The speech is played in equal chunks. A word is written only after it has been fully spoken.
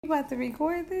You about to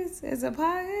record this as a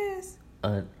podcast?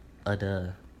 Duh.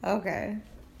 Okay.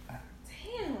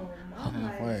 Damn, I'm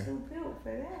like too built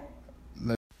for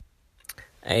that.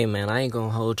 Hey, man, I ain't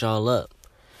gonna hold y'all up.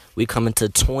 We coming to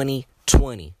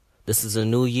 2020. This is a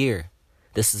new year.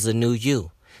 This is a new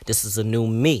you. This is a new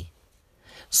me.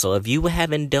 So if you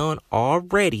haven't done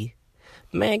already,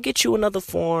 man, get you another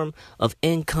form of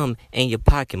income in your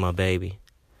pocket, my baby.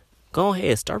 Go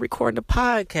ahead, start recording the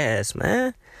podcast,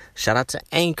 man. Shout out to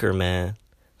Anchor, man.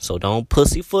 So don't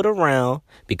pussyfoot around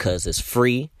because it's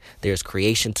free. There's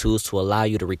creation tools to allow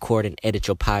you to record and edit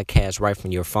your podcast right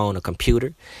from your phone or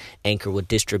computer. Anchor will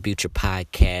distribute your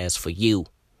podcast for you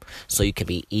so you can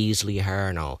be easily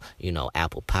heard on,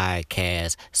 Apple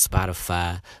Podcasts,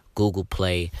 Spotify, Google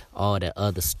Play, all that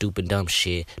other stupid dumb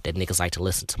shit that niggas like to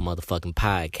listen to motherfucking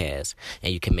podcasts.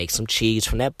 And you can make some cheese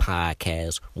from that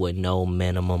podcast with no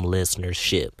minimum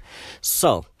listenership.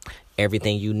 So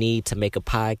everything you need to make a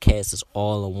podcast is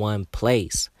all in one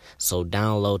place. So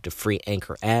download the free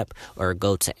Anchor app or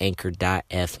go to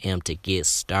anchor.fm to get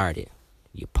started.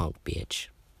 You punk bitch.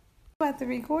 You about to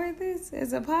record this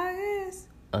as a podcast?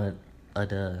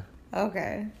 Duh.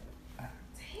 Okay.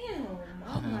 Damn,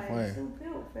 I'm like too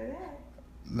built for that.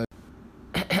 Me.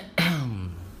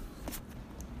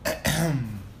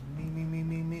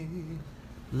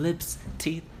 Lips,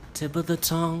 teeth, tip of the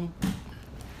tongue.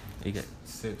 You got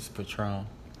Sips Patron.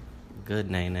 good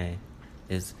name.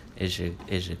 Is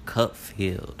your cup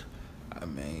filled? I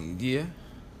mean, yeah.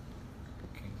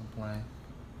 Can't complain.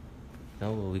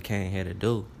 Know what we came here to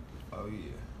do? Oh,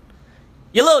 yeah.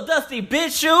 You little dusty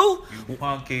bitch, you! You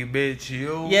punky bitch,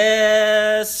 you.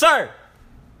 Yes, sir!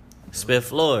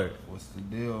 Spiff Lord. What's the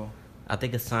deal? I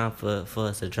think it's time for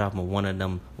us to drop one of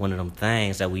them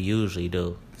things that we usually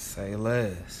do. Say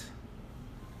less.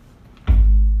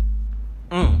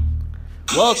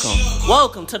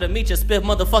 Welcome to the Meech and Spiff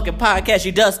motherfucking podcast,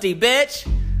 you dusty bitch.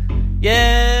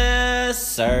 Yes,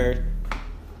 sir.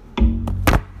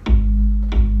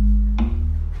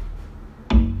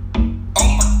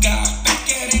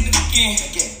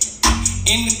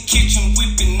 In the kitchen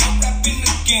whipping, no rapping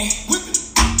again.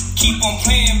 Keep on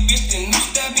playing, bitch, then no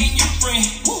stabbing your friend.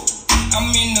 I'm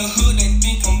in the hood, they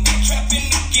think I'm back trapping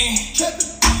again.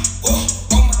 Oh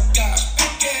my gosh,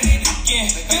 back at it again.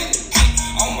 Hey,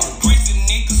 all my crazy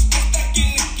niggas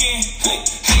stacking again.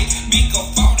 Hey, big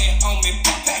up all that on me,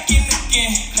 backpacking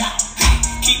again. Hey,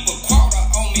 keep a quarter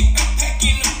on me,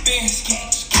 backpacking the best.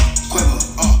 Quiver,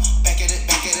 back at it,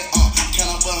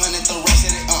 count up 100, throw racks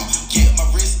at it, yeah, my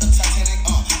wrist a Titanic,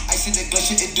 ice in the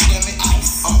glacier, it do damage,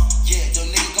 yeah, your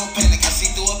nigga gon' panic, I see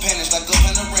through a panic like a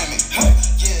panoramic,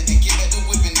 yeah, they get back to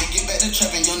whipping, they get back to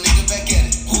trapping, your nigga back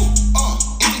at it,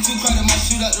 if it too crowded, might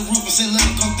shoot out the roof and say let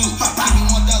it come through, give me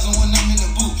 1,000 when I'm in the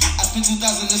booth, I spent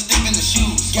 2,000 to stick in the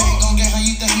shoes, gang gon' get how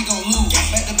you think we gon' lose,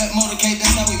 back to back motorcade,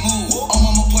 that's how we move, on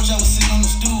mama porch, I was sitting on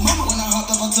the stool, when I hopped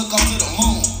up, I took off to the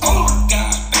moon, oh my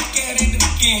god, back at it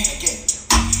again.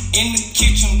 In the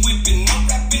kitchen whipping, no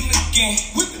rapping again.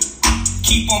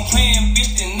 Keep on playing,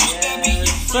 bitch, then no stabbing your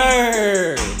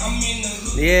Sir. I'm in the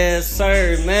hood. Yes,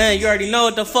 sir, man. You already know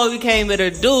what the fuck we came here to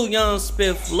do, young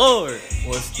Spiff Lord.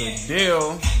 What's the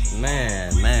deal?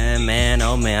 Man,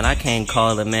 oh man, I can't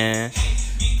call it, man.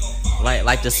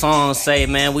 Like the song say,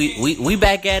 man, we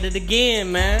back at it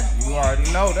again, man. You already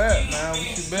know that, man.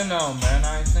 What you been on, man?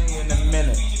 I ain't seen you in a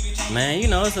minute. Man,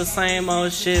 it's the same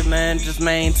old shit, man. Just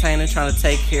maintaining, trying to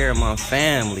take care of my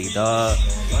family, dog.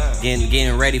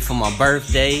 Getting ready for my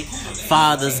birthday,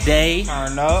 Father's Day.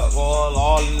 Turn up,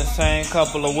 all in the same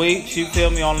couple of weeks. You feel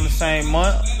me? All in the same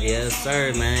month. Yes,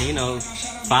 sir, man.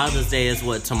 Father's Day is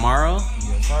what, tomorrow?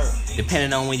 Yes, sir.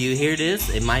 Depending on when you hear this,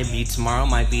 it might be tomorrow,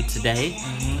 might be today.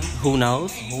 Who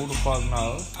knows? Who the fuck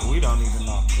knows? We don't even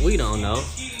know. We don't know.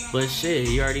 But shit,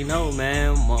 you already know,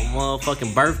 man. My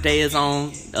motherfucking birthday is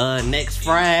on next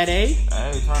Friday.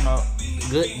 Hey, turn up.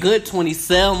 Good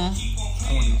 27.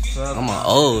 27. I'm an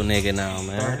old nigga now,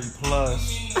 man. 30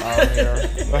 plus out here.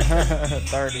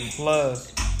 30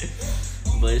 plus.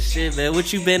 But shit, man,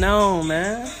 what you been on,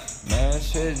 man? Man,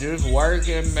 shit, just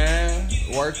working, man.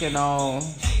 Working on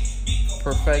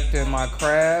perfecting my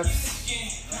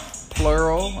crafts,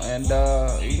 plural, and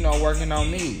working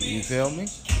on me. You feel me?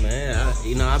 Man,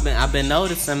 I've been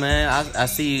noticing, man. I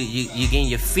see you getting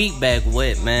your feet back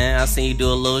wet, man. I see you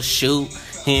do a little shoot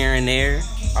here and there.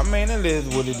 I mean, it is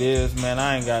what it is, man.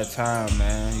 I ain't got time,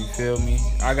 man. You feel me?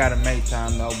 I gotta make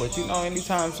time though. But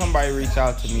anytime somebody reach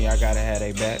out to me, I gotta have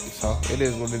their back. So it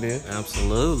is what it is.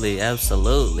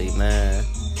 Absolutely, man.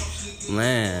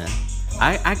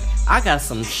 I I got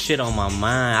some shit on my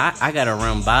mind. I gotta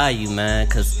run by you, man,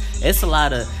 cause it's a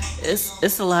lot of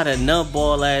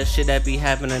nutball ass shit that be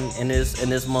happening in this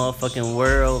motherfucking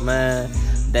world, man.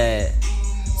 That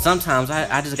sometimes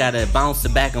I just gotta bounce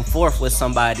it back and forth with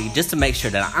somebody just to make sure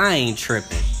that I ain't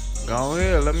tripping. Go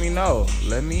ahead, let me know.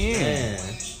 Let me in. Man.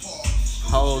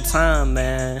 Whole time,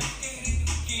 man.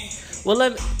 Well,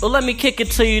 let me kick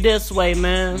it to you this way,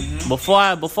 man. Mm-hmm. Before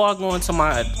I go into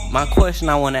my question,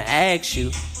 I want to ask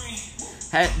you.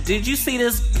 Did you see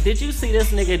this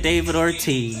nigga David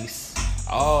Ortiz?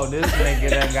 Oh, this nigga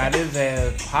that got his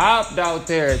ass popped out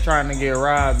there trying to get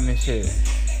robbed and shit.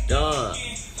 Dog.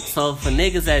 So for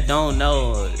niggas that don't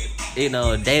know,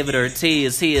 David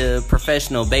Ortiz, he a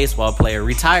professional baseball player,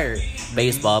 retired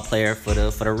baseball player for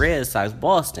the Red Sox,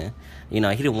 Boston. He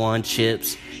done won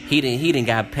chips. He done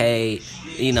got paid.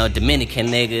 Dominican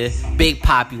nigga, Big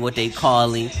Poppy, what they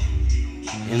call him,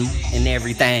 and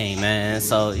everything, man.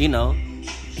 So he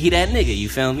that nigga. You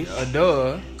feel me?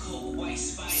 Duh.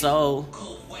 So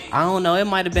I don't know. It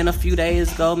might have been a few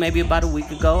days ago, maybe about a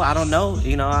week ago. I don't know.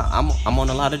 I'm on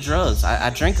a lot of drugs. I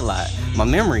drink a lot. My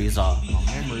memory is off. My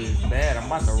memory is bad. I'm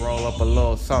about to roll up a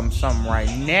little something right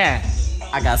now.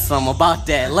 I got something about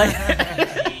that later.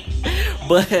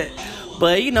 But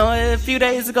a few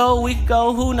days ago, a week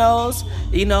ago, who knows?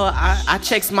 I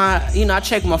check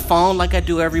my phone like I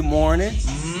do every morning.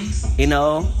 Mm-hmm.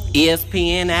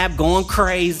 ESPN app going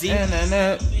crazy.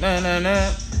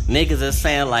 Niggas are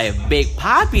saying like Big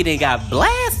Poppy done got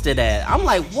blasted at. I'm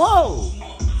like, whoa,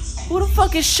 who the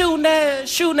fuck is shooting at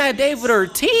David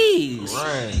Ortiz?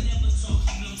 Right.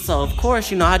 So of course,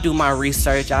 I do my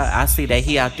research. I see that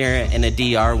he out there in the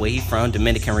DR where he from,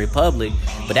 Dominican Republic.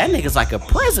 But that nigga's like a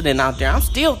president out there. I'm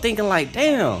still thinking like,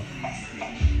 damn.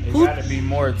 It gotta be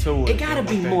more to it. It gotta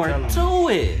be more to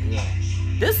it. Yeah.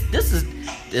 This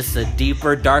is a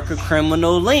deeper, darker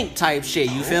criminal link type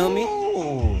shit. You feel me?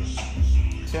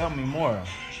 Tell me more.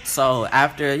 So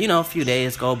after a few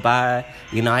days go by,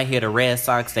 I hear the Red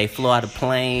Sox, they flew out a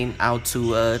plane out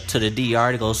to the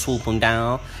DR to go swoop him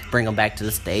down, bring him back to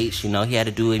the States. He had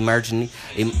to do emergency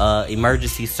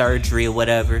surgery or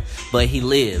whatever, but he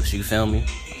lives. You feel me?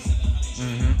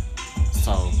 Mm-hmm.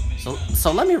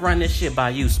 So let me run this shit by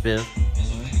you, Spiff.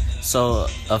 Mm-hmm. So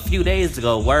a few days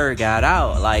ago, word got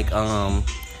out like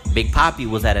Big Poppy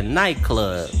was at a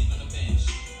nightclub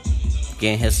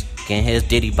getting his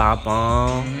Diddy Bop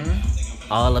on,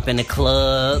 mm-hmm. All up in the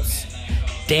clubs,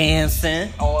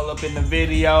 dancing, all up in the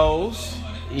videos.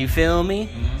 You feel me?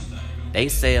 Mm-hmm. They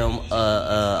say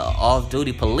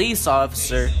off-duty police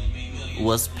officer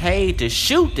was paid to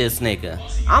shoot this nigga.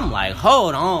 I'm like,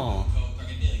 hold on,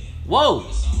 whoa.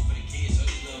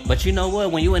 But you know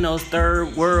what? When you in those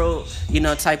third world,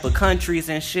 type of countries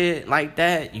and shit like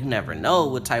that, you never know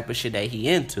what type of shit that he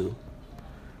into.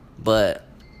 But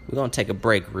we're gonna take a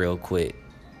break real quick.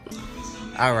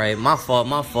 Alright, my fault.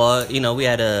 We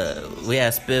had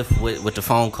Spiff with the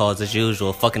phone calls as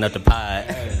usual, fucking up the pod.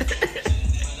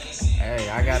 Hey,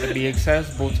 I gotta be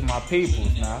accessible to my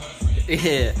peoples now.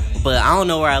 Yeah, but I don't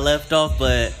know where I left off,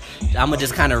 but I'ma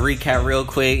just kind of recap real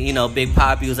quick. Big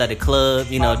Poppy was at the club,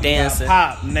 dancing.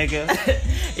 Pop, nigga.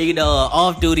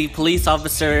 Off-duty police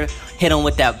officer hit him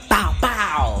with that bow,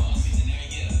 bow.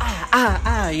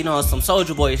 Some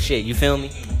Soulja Boy shit, you feel me?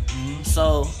 Mm-hmm.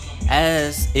 So,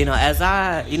 as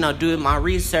I, doing my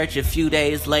research a few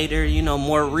days later,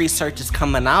 more research is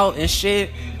coming out and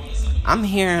shit, I'm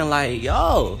hearing like,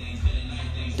 yo,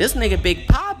 this nigga Big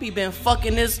Poppy been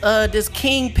fucking this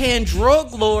kingpin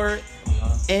drug lord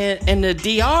and the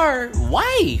DR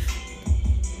wife.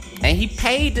 And he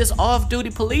paid this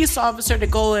off-duty police officer to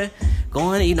go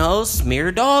and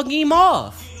smear dog him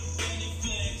off.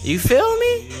 You feel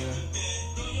me? Yeah.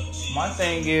 My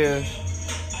thing is,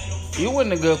 you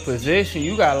in a good position.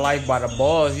 You got life by the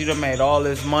balls. You done made all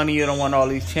this money. You done won all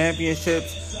these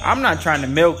championships. I'm not trying to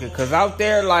milk it, because out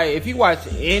there, like, if you watch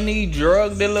any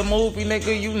drug dealer movie,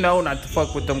 nigga, you know not to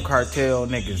fuck with them cartel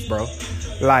niggas, bro.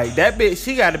 Like, that bitch,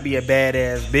 she gotta be a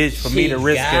badass bitch for me to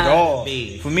risk it all.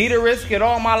 For me to risk it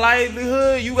all, my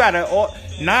livelihood, you gotta,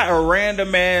 not a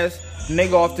random ass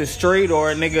nigga off the street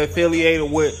or a nigga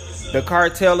affiliated with the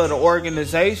cartel or the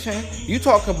organization. You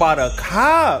talk about a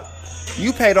cop.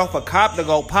 You paid off a cop to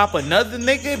go pop another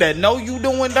nigga that know you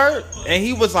doing dirt, and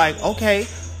he was like, okay,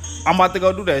 I'm about to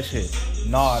go do that shit.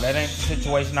 Nah, that ain't the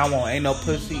situation I want. Ain't no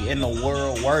pussy in the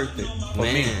world worth it for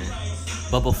me.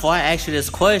 But before I ask you this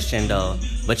question, though,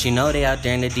 but they out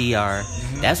there in the DR,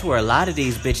 that's where a lot of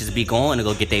these bitches be going to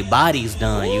go get their bodies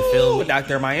done. You feel me?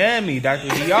 Dr. Miami, Dr.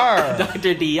 DR.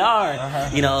 Dr. DR.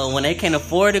 Uh-huh. When they can't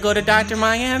afford to go to Dr.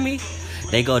 Miami,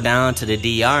 They go down to the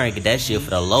DR and get that shit for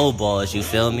the low balls, you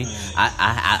feel me?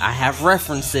 I have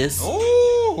references.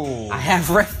 Ooh. I have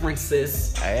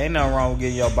references. Hey, ain't nothing wrong with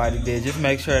getting your body did. Just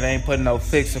make sure they ain't putting no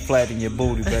fixer flat in your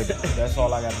booty, baby. That's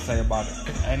all I got to say about it.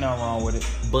 Ain't nothing wrong with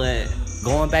it. But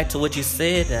going back to what you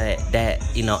said,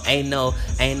 that you know, ain't no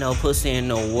pussy in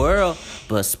the world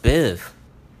but Spiff.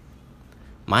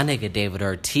 My nigga David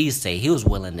Ortiz say he was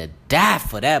willing to die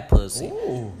for that pussy.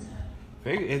 Ooh.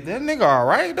 Is that nigga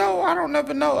alright though? I don't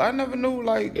never know. I never knew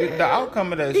like the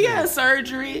outcome of that He shit. had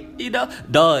surgery, you know.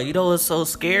 Dog, you know what's so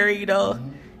scary, you know?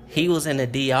 He was in the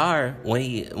DR when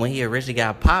he originally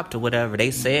got popped or whatever.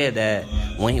 They said that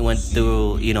when he went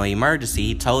through, you know, emergency,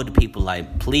 he told the people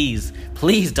like, please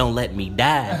don't let me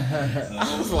die.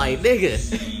 I was like,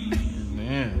 nigga.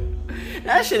 Man.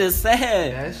 That shit is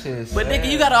sad. That shit is But sad.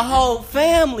 nigga, you got a whole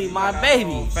family, my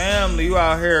baby. Family, you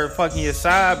out here fucking your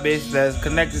side bitch that's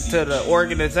connected to the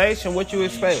organization. What you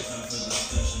expect?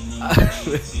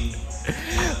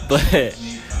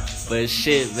 But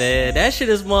shit, man, that shit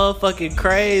is motherfucking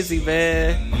crazy,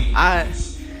 man.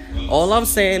 All I'm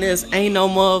saying is, ain't no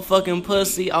motherfucking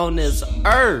pussy on this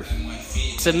earth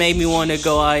to make me want to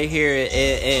go out here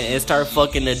and start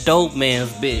fucking the dope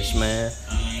man's bitch, man.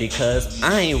 Because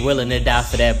I ain't willing to die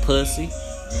for that pussy.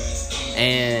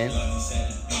 And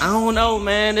I don't know,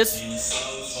 man.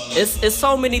 It's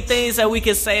so many things that we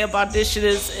can say about this shit.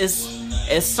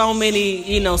 It's so many,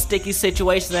 you know, sticky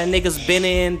situations that niggas been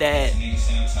in that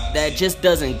just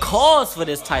doesn't cause for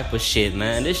this type of shit,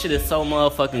 man. This shit is so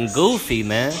motherfucking goofy,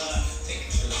 man.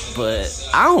 But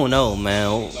I don't know,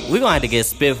 man. We gonna have to get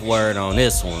Spiff word on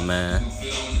this one, man.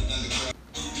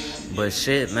 But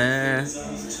shit, man.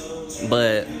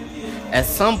 But at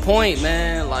some point,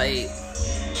 man, like,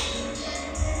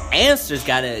 answers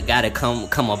gotta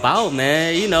come about,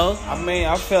 man. You know. I mean,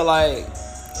 I feel like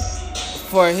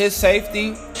for his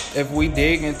safety, if we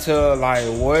dig into like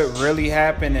what really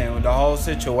happened and the whole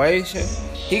situation,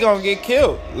 he gonna get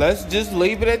killed. Let's just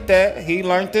leave it at that. He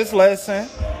learned this lesson.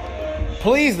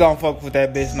 Please don't fuck with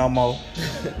that bitch no more.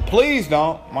 Please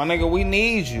don't, my nigga. We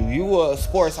need you. You a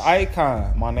sports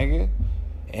icon, my nigga.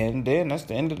 And then that's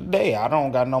the end of the day. I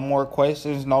don't got no more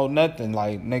questions, no nothing.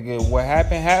 Like, nigga, what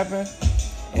happened.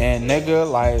 And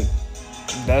nigga, like,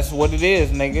 that's what it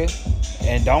is, nigga.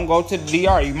 And don't go to the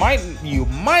DR. You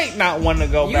might not want to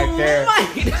go back there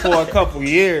for a couple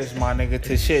years, my nigga,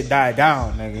 till shit die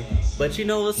down, nigga. But you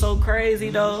know what's so crazy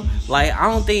though? Like, I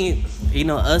don't think, you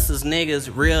know, us as niggas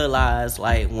realize,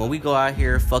 like, when we go out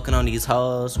here fucking on these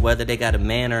hoes, whether they got a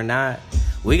man or not,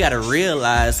 we gotta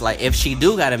realize, like, if she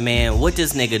do got a man, what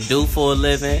this nigga do for a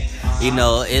living? You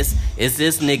know, is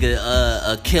this nigga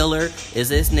a killer? Is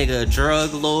this nigga a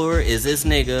drug lord? Is this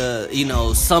nigga, you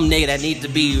know, some nigga that needs to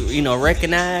be, you know,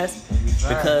 recognized?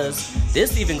 Because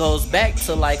this even goes back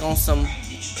to, like, on some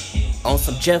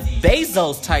Jeff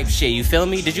Bezos type shit. You feel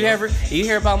me? Did you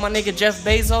hear about my nigga Jeff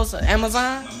Bezos at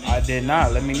Amazon? I did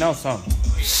not. Let me know something.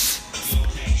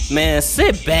 Man,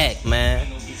 sit back, man.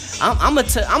 I'm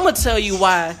gonna tell you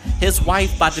why his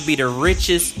wife about to be the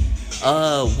richest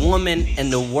woman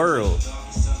in the world.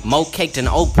 More cake than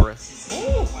Oprah.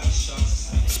 Ooh.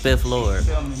 Spiff Lord.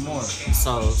 Tell me more.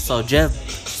 So Jeff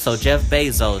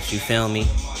Bezos, you feel me?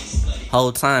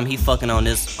 Whole time he fucking on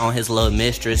his little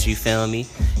mistress, you feel me?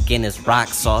 Getting his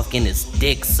rocks off, getting his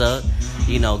dick sucked,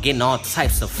 you know, getting all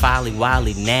types of folly,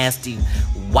 wily, nasty,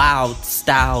 wild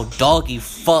style, doggy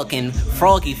fucking,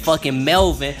 froggy fucking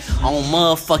Melvin on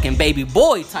motherfucking baby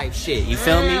boy type shit, you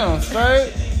feel me?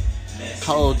 Straight.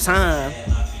 Whole time,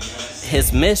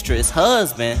 his mistress,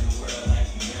 husband,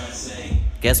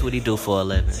 guess what he do for a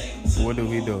living? What do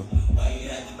he do?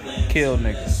 Kill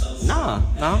niggas. No.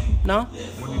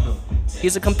 What do he do?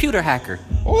 He's a computer hacker.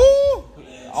 Ooh!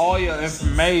 All your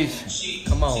information.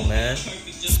 Come on, man.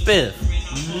 Spiff.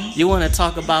 Mm-hmm. You want to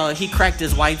talk about he cracked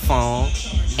his wife's phone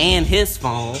and his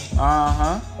phone.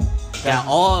 Got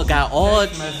all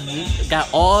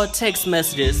text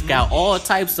messages. Got all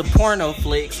types of porno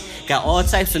flicks. Got all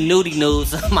types of nudie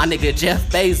news. My nigga Jeff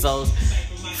Bezos.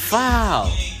 Foul.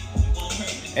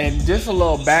 And just a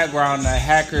little background on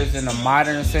hackers in the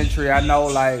modern century. I know,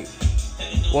 like,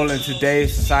 well, in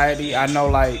today's society, I know,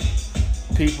 like,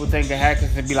 people think of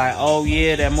hackers and be like, oh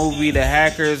yeah, that movie, The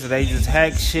Hackers, they just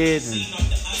hack shit and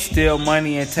steal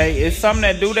money and take. It's some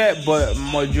that do that, but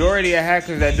majority of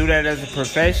hackers that do that as a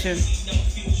profession,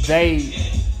 they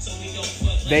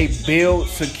build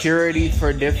security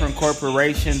for different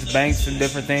corporations, banks, and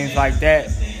different things like that,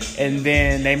 and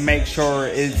then they make sure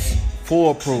it's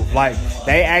foolproof. Like,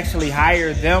 they actually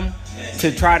hire them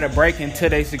to try to break into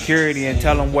their security and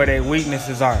tell them where their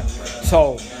weaknesses are.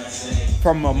 So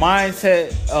from a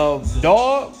mindset of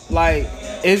dog, like,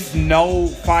 it's no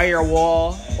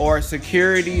firewall or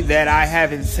security that I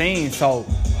haven't seen. So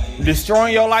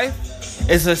destroying your life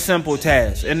is a simple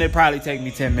task, and it probably take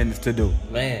me 10 minutes to do.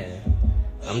 Man,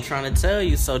 I'm trying to tell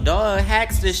you. So dog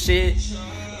hacks this shit.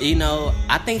 You know,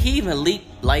 I think he even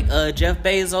leaked like Jeff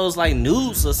Bezos like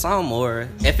news or something. Or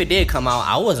if it did come out,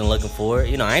 I wasn't looking for it.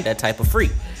 You know, I ain't that type of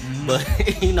freak.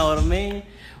 But you know what I mean.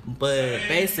 But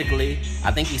basically,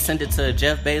 I think he sent it to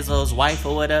Jeff Bezos' wife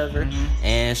or whatever,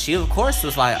 and she of course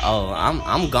was like, "Oh,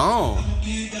 I'm gone."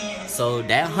 So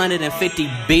that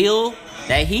 $150 billion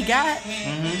that he got,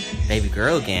 baby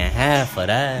girl getting half of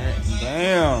that.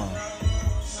 Damn.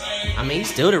 I mean,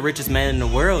 he's still the richest man in the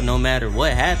world, no matter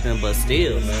what happened. But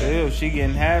still, man. Still, she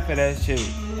getting half of that shit.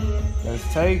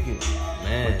 Let's take it.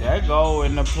 Man. But that go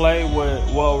into play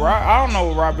with, well, I don't know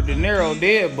what Robert De Niro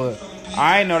did, but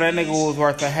I ain't know that nigga was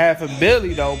worth $500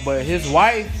 million though. But his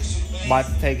wife about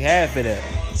to take half of that.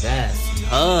 That's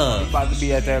tough. He about to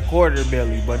be at that $250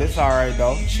 million, but it's alright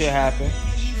though. Shit happen.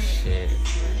 Shit.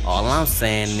 All I'm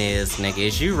saying is, nigga,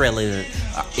 is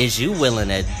you willing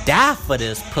to die for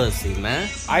this pussy, man?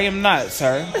 I am not,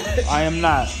 sir. I am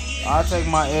not. I'll take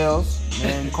my L's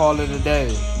and call it a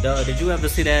day. Dog, did you ever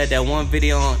see that one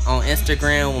video on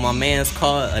Instagram when my man's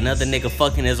caught another nigga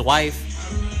fucking his wife?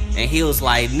 And he was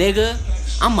like, nigga,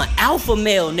 I'm an alpha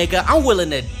male, nigga. I'm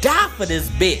willing to die for this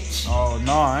bitch. Oh,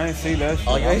 no, I ain't see that shit.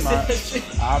 Oh, you ain't see that shit?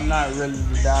 I'm not really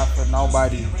to die for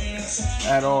nobody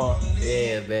at all.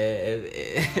 Yeah, man.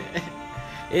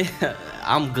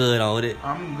 I'm good on it.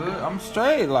 I'm good. I'm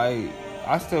straight. Like,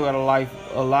 I still got a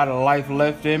lot of life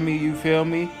left in me, you feel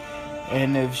me?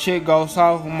 And if shit goes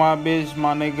south with my bitch,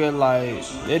 my nigga, like,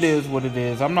 it is what it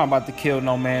is. I'm not about to kill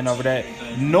no man over that.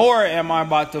 Nor am I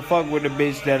about to fuck with a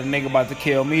bitch that a nigga about to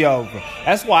kill me over.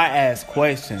 That's why I ask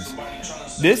questions.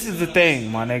 This is the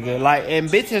thing, my nigga. Like, and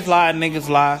bitches lie, niggas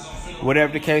lie.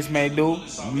 Whatever the case may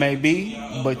be.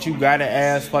 But you gotta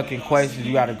ask fucking questions.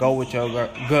 You gotta go with your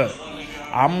gut.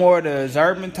 I'm more the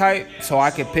observant type, so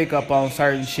I can pick up on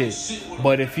certain shit.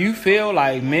 But if you feel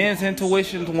like men's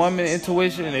intuition, women's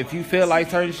intuition, if you feel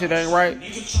like certain shit ain't right,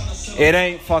 it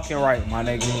ain't fucking right, my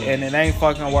nigga. And it ain't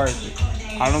fucking worth it.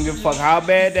 I don't give a fuck how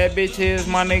bad that bitch is,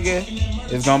 my nigga.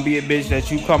 It's gonna be a bitch that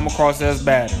you come across as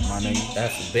better, my nigga.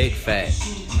 That's a big fact.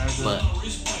 But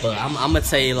I'm gonna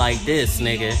tell you like this,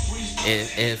 nigga.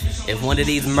 If one of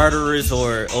these murderers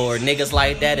or niggas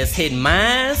like that is hitting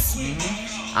mines,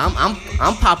 I'm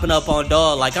popping up on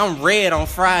dog like I'm red on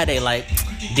Friday. Like,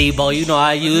 Debo, you know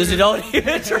I usually don't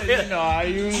even trip. You know I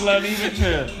usually don't even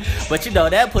trip. But you know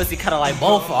that pussy kind of like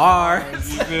both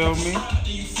ours. You feel me?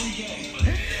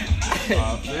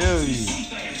 I feel you.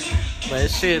 But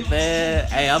shit, man.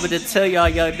 Hey, I'm gonna tell y'all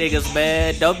young niggas,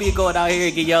 man. Don't be going out here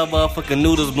and get y'all motherfucking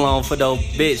noodles blown for no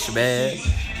bitch, man.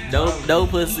 No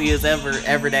pussy is ever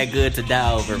that good to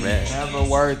die over, man. Never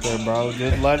worth it, bro.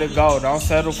 Just let it go. Don't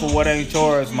settle for what ain't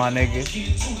yours, my nigga.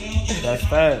 That's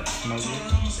facts,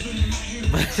 nigga.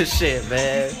 But shit,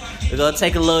 man. We're gonna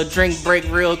take a little drink break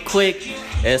real quick.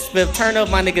 And Smith, turn up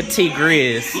my nigga T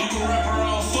Grizz. Look a rapper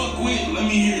I'll fuck with, let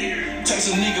me hear it. Text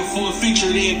a nigga for a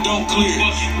feature, then don't clear.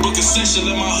 Book a session,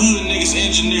 let my hood niggas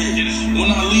engineer it. When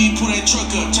I leave, put that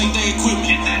truck up, take that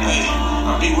equipment. Hey,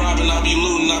 I be robbing, I be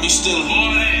looting, I be stealing.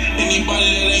 Anybody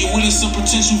that ain't with us a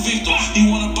potential victim. He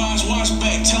wanna buy his watch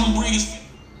back, tell him bring his...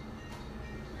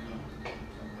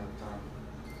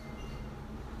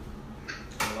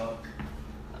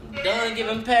 I'm done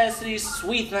giving past to these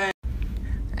sweet things.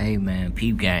 Hey man,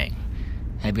 peep gang.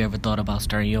 Have you ever thought about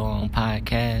starting your own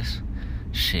podcast?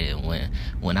 Shit,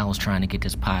 when I was trying to get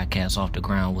this podcast off the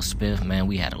ground with Spiff, man,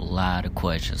 we had a lot of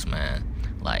questions, man.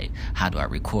 Like, how do I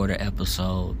record an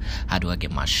episode? How do I get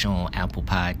my show on Apple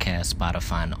Podcasts,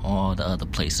 Spotify, and all the other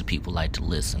places people like to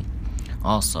listen?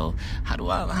 Also, how do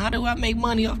I make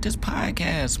money off this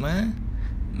podcast, man?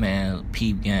 Man,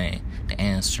 peep gang, the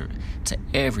answer to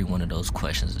every one of those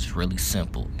questions is really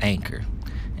simple. Anchor.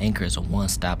 Anchor is a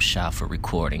one-stop shop for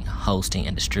recording, hosting,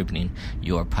 and distributing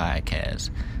your podcast.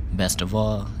 Best of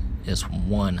all, it's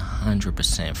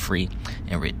 100% free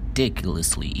and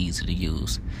ridiculously easy to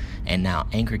use. And now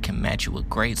Anchor can match you with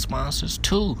great sponsors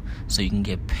too, so you can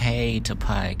get paid to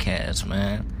podcast,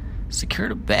 man. Secure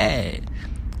the bag.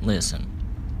 Listen,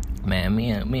 man,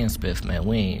 me and Spiff, man,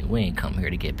 we ain't come here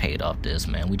to get paid off this,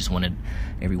 man. We just wanted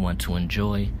everyone to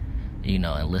enjoy, you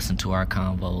know, and listen to our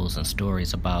convos and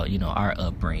stories about, you know, our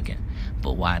upbringing.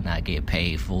 But why not get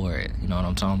paid for it? You know what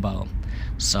I'm talking about?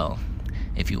 So,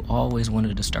 if you always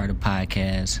wanted to start a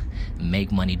podcast,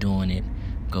 make money doing it,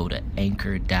 go to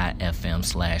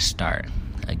anchor.fm/start.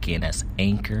 Again, that's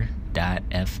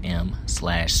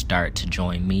anchor.fm/start to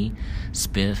join me,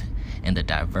 Spiff, and the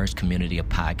diverse community of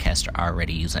podcasts are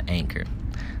already using Anchor.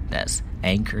 That's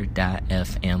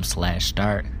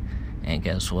anchor.fm/start. And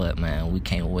guess what, man? We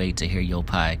can't wait to hear your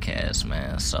podcast,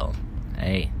 man. So,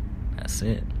 hey, that's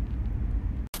it.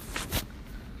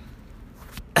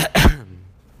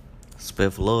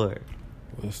 Spiff Lord.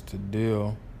 What's the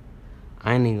deal?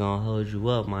 I ain't even gonna hold you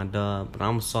up, my dog, but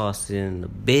I'm saucy in the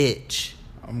bitch.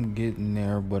 I'm getting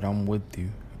there, but I'm with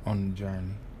you on the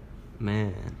journey.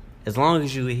 Man, as long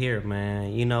as you here,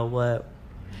 man, you know what?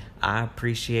 I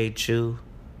appreciate you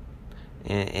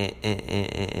and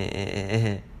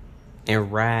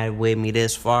ride with me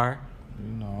this far.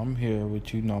 You know, I'm here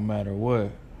with you no matter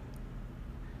what.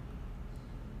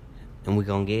 And we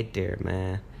gonna get there,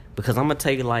 man. Because I'm gonna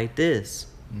tell you like this.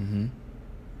 Mm-hmm.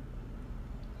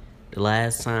 The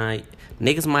last time,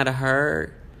 niggas might have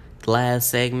heard the last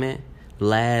segment, the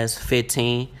last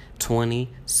 15, 20,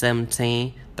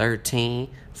 17, 13,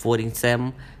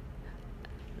 47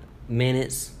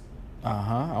 minutes.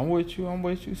 I'm with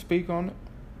you. Speak on it.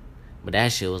 But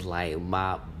that shit was like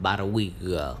about a week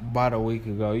ago. About a week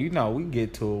ago. You know, we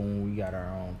get to it when we got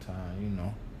our own time, you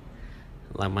know.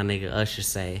 Like my nigga Usher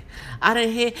say, I done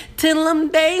hit 10 of them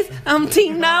days, I'm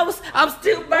 10 hours, I'm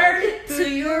still burning till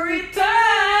you return.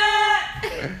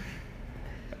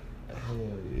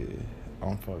 Hell yeah.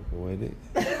 I'm fucking with it.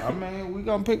 I mean, we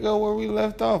gonna pick up where we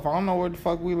left off. I don't know where the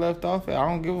fuck we left off at. I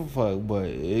don't give a fuck, but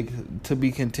it to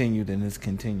be continued, and it's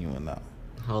continuing now.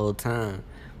 Whole time.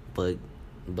 But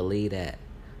believe that.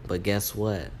 But guess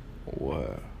what?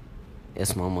 What?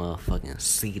 It's my motherfucking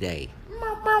C-Day.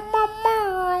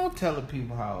 Don't tell the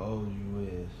people how old you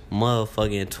is.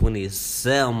 Motherfucking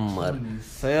 27.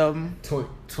 27? 20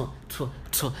 twin.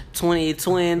 20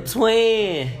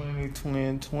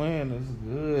 twin is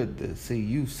good to see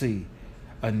you see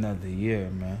another year,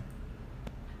 man.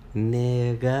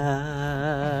 Nigga.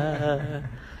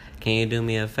 Can you do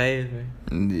me a favor?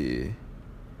 Yeah.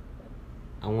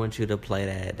 I want you to play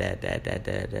that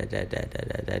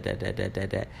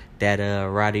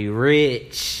Roddy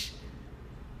Rich.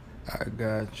 I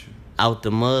got you. Out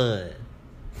the mud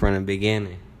from the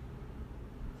beginning.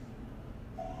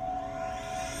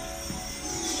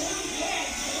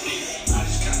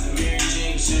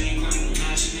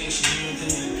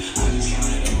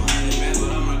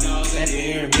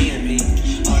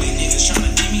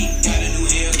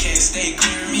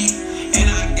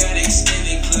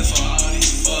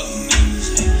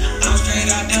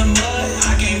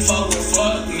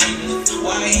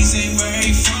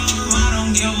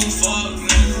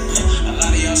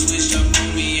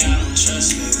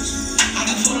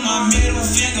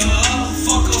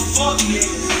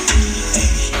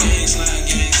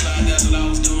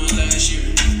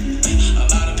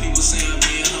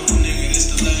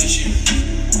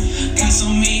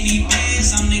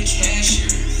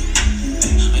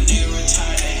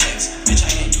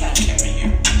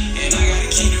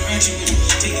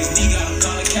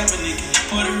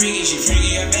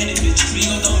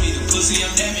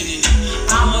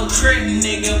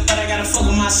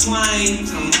 Slime.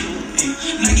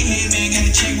 Nike headband got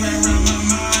the check right around my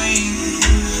mind.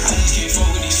 I just can't fuck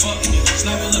with these fucking niggas.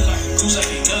 Sniper look like a goose, I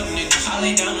can't duck niggas. I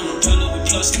lay down on a pillow with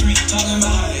 +3. Talking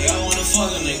about how they all wanna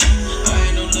fuck a nigga.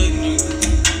 I ain't no lick nigga.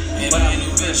 And I ain't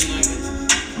no bitch nigga.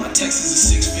 My Texas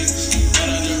is 6 figures. But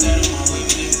I drove that on my way,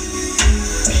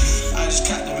 nigga. I just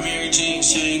caught the Mary Jane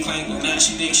chain clanking. Now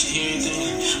she thinks she hearing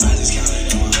things. I just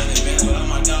counted up 100 bands with all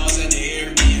my dogs at the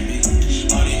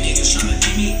Airbnb. All these niggas tryna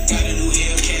beat me. Got a new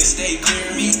Hellcat, stay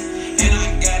clear of me. And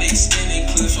I got extended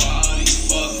clip for all these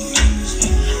fuck niggas.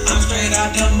 I'm straight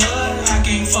out the mud, I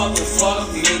can't fuck with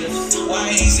fuck niggas. Why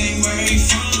he say where he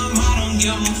from, I don't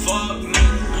give a fuck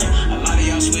nigga. A lot of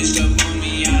y'all switched up on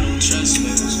me, I don't trust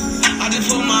niggas. I just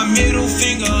put my middle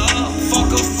finger up,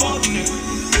 fuck a fuck nigga.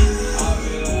 I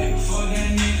be like, fuck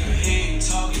that nigga, he ain't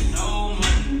talking no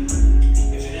money.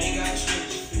 If it ain't got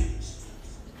tricks.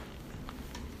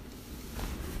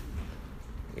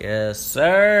 Yes,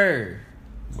 sir.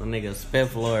 My nigga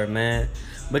Spiff Lord, man.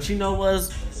 But you know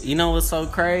what's so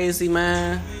crazy,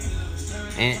 man?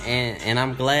 And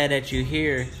I'm glad that you're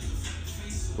here.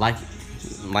 Like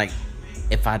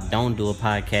if I don't do a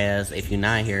podcast, if you're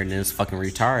not here, then it's fucking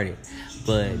retarded.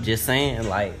 But just saying,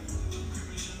 like,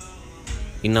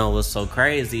 you know what's so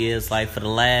crazy is, like, for the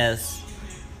last,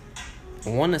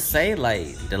 I want to say,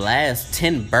 like, the last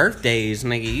 10 birthdays,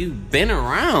 nigga, you been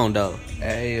around, though.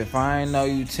 Hey, if I ain't know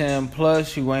you 10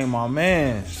 plus, you ain't my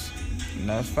mans. And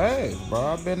that's facts, bro.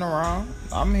 I've been around.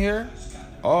 I'm here.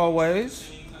 Always.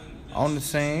 On the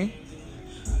scene.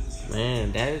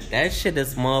 Man, that shit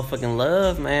is motherfucking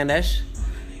love, man.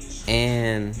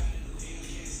 And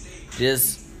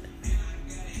just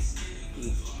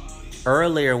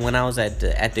earlier when I was at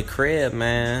the crib,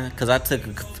 man, because I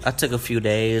took a few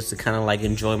days to kind of like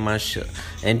enjoy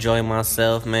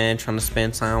myself, man. Trying to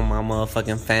spend time with my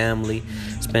motherfucking family,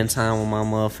 spend time with my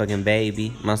motherfucking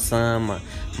baby, my son,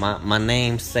 my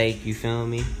namesake. You feel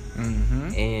me?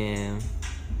 Mm-hmm. And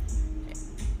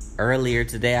earlier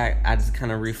today, I just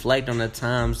kind of reflect on the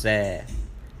times that,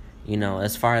 you know,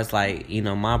 as far as like, you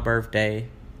know, my birthday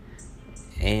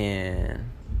and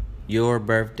your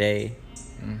birthday.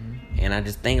 Mm-hmm. And I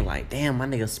just think like, damn, my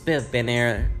nigga Spiff been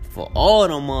there for all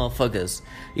them motherfuckers.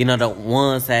 You know, the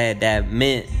ones that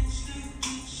meant,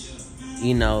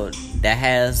 you know, that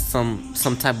has some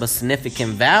type of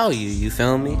significant value. You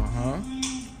feel me? Uh-huh.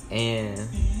 And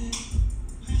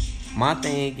my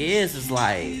thing is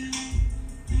like,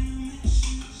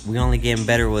 we only getting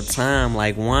better with time,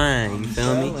 like wine. You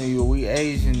feel me? I'm telling you, we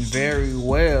aging very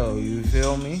well. You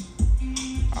feel me?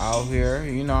 Out here,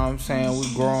 you know what I'm saying?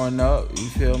 We growing up, you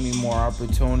feel me? More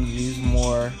opportunities,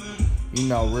 more, you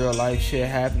know, real life shit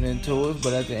happening to us.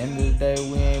 But at the end of the day,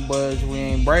 we ain't budge, we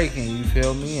ain't breaking, you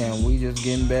feel me? And we just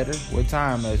getting better with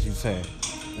time, as you say.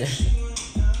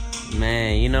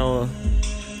 Man, you know,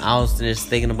 I was just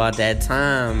thinking about that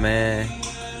time, man.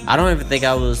 I don't even think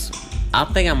I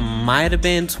think I might have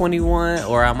been 21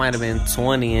 or I might have been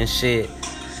 20 and shit.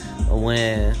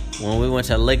 When we went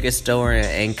to the liquor store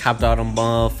and copped all them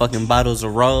fucking bottles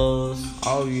of Rose.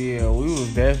 Oh yeah, we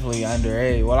was definitely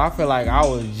underage. Well, I feel like I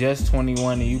was just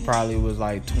 21 and you probably was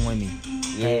like 20.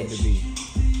 Yeah. Had to be.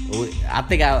 I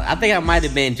think I might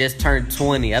have been just turned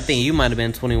 20. I think you might have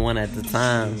been 21 at the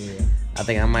time. Yeah. I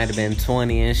think I might have been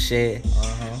 20 and shit.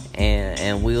 Uh-huh.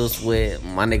 And we was with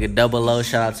my nigga Double O.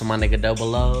 Shout out to my nigga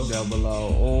Double O. Double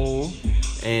O. Oh.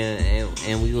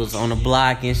 And we was on the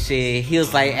block and shit. He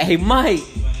was like, "Hey Mike,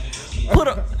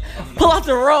 pull out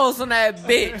the rolls on that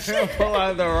bitch." Pull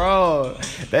out the rolls.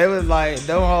 They was like,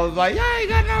 them hoes like, "Y'all ain't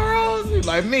got no rolls." He was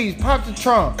like, "Meech, pop the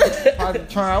trunk." Pop the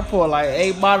trunk. I pulled like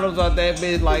 8 bottles out that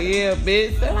bitch. Like, yeah,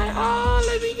 bitch. They like, "Oh,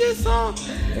 let me get some."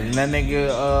 And that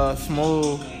nigga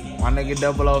Smooth, my nigga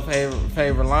Double O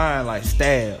favorite line, like,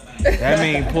 stab. That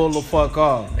mean pull the fuck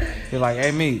off. He like, "Hey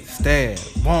Meech, stab."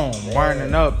 Boom,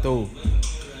 burning up through.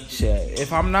 Shit.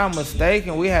 If I'm not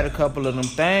mistaken, we had a couple of them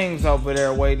things over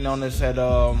there waiting on us at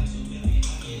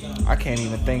I can't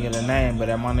even think of the name, but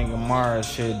at my nigga Mars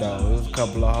shit though. There was a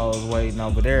couple of hoes waiting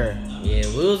over there. Yeah,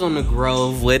 we was on the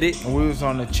Grove with it. And we was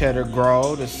on the Cheddar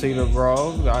Grove, the Cedar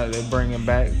Grove. They bring it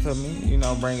back to me, you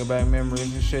know, bringing back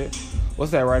memories and shit.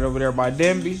 What's that right over there by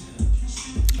Denby?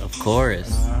 Of course.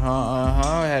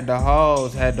 Had the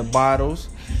hoes, had the bottles.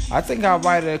 I think I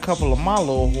invited a couple of my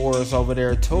little whores over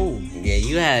there too. Yeah,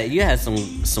 you had some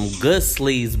good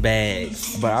sleaze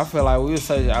bags. But I feel like we was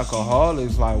such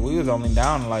alcoholics, like we was only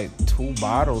down to like 2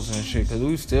 bottles and shit, cause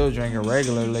we was still drinking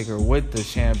regular liquor with the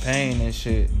champagne and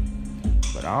shit.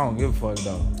 But I don't give a fuck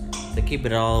though. To keep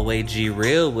it all the way G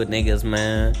real with niggas,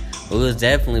 man. We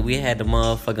had the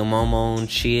motherfucking Momo on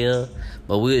chill,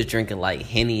 but we was drinking like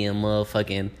Henny and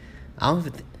motherfucking.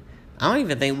 I don't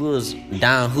even think we was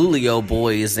Don Julio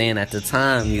boys in at the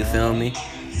time, you feel me?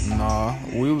 Nah,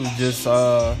 we was just,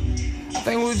 I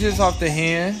think we was just off the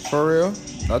hen, for real.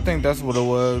 I think that's what it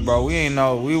was, bro.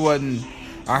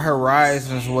 Our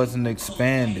horizons wasn't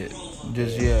expanded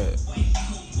just yet.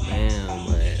 Damn,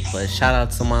 but shout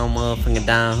out to my motherfucking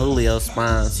Don Julio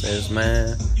sponsors,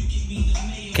 man.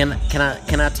 Can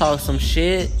I talk some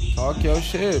shit? Talk your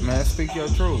shit, man. Speak your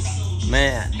truth.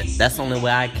 Man, that's the only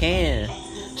way I can.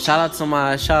 Shout out to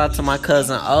my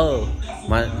cousin O,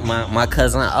 my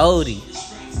cousin Odie,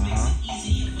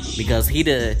 because he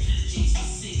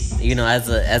you know, as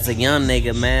a young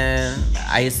nigga, man,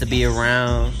 I used to be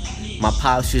around. My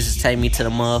pops used to take me to the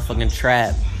motherfucking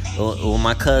trap where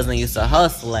my cousin used to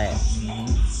hustle at.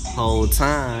 Whole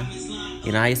time,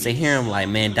 you know, I used to hear him like,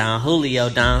 "Man, Don Julio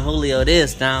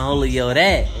this, Don Julio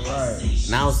that." Right.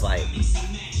 And I was like,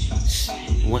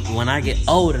 when I get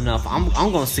old enough, I'm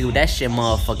gonna see what that shit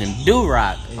motherfucking do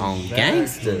rock on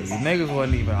gangsters. Niggas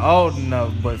wasn't even old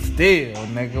enough, but still,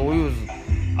 nigga, we was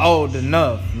old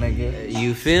enough, nigga.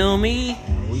 You feel me?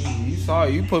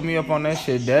 You put me up on that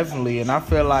shit definitely, and I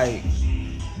feel like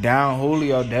Don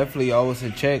Julio definitely owes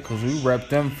a check, cause we repped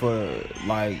them for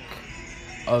like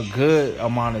a good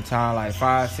amount of time, like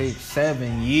 5, 6,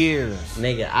 7 years.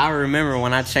 Nigga, I remember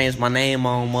when I changed my name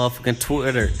on motherfucking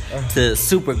Twitter to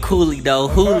Super Coolio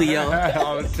Julio.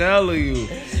 I'm telling you,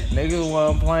 niggas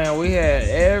wasn't playing. We had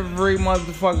every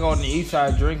motherfucker on the east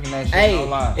side drinking that shit. Hey, no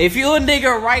lie. If you a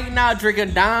nigga right now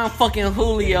drinking Don fucking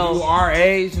Julio, you our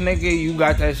age, nigga, you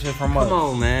got that shit from us. Come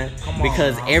on, man.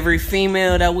 Because every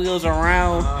female that we was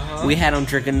around We had him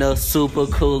drinking the super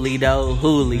Coolio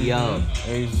Julio.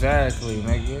 Exactly,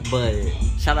 nigga. But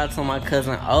shout out to my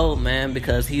cousin O, man,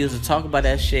 because he used to talk about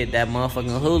that shit, that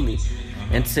motherfucking Hooli,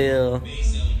 until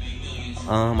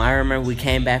I remember we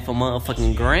came back from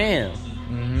motherfucking Graham.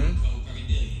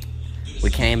 We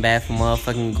came back from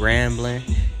motherfucking Grambling.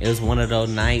 It was one of those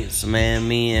nights, man.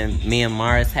 Me and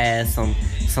Mars had some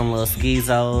little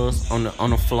skizos on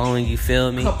the flowing. You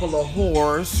feel me? Couple of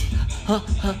whores.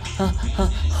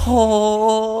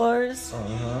 Whores.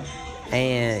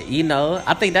 And you know,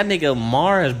 I think that nigga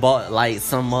Mars bought like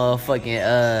some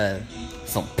motherfucking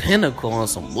some Pinnacle on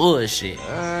some bullshit.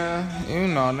 You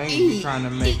know, niggas be trying to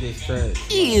make it stretch.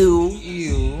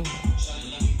 Ew.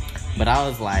 But I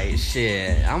was like,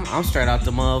 shit, I'm straight off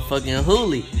the motherfucking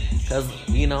Hooli. Cause,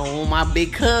 you know, what my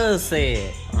big cuz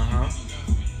said.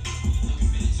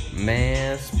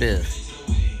 Man, spiff.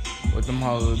 What them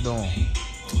hoes are doing?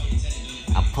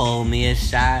 I pulled me a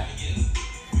shot.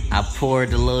 I poured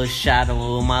the little shot of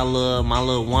what my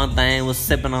little one thing was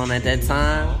sipping on at that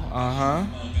time.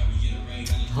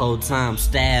 Whole time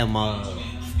stab mode.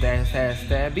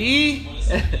 Stabby.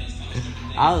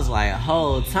 I was like,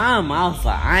 whole time I was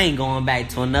like, I ain't going back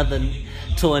to another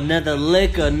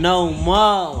liquor no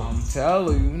more. I'm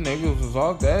telling you, niggas was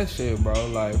off that shit, bro.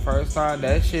 Like, first time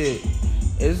that shit,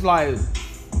 it's like,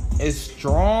 it's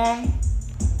strong,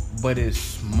 but it's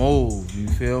smooth. You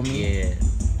feel me? Yeah.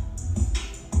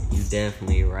 You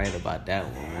definitely right about that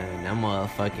one, man.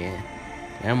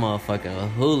 That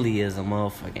motherfucking Hooli is a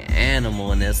motherfucking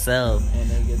animal in itself. And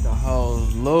they get the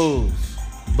hoes loose.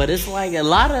 But it's like a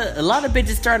lot of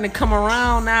bitches starting to come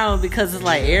around now because it's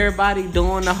like everybody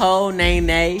doing the whole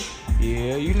nay.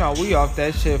 Yeah, you know, we off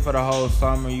that shit for the whole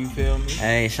summer, you feel me?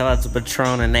 Hey, shout out to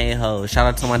Patron and Naho. Shout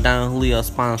out to my Don Julio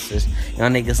sponsors. Y'all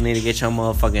niggas need to get your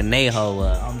motherfucking Naho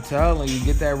up. I'm telling you,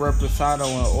 get that reposado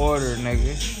in order,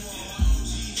 nigga.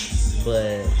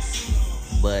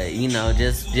 But you know,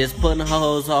 just putting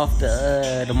hoes off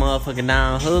the motherfucking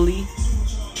Don Julio.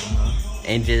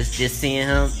 And just seeing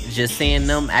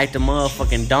them act a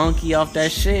motherfucking donkey off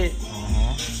that shit.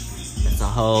 It's a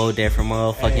whole different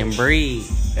motherfucking breed.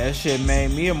 That shit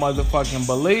made me a motherfucking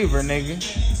believer,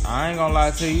 nigga. I ain't gonna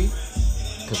lie to you.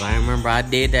 Cause I remember I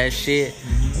did that shit.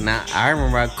 And I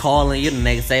remember calling you the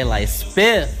next day like,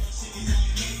 Spiff.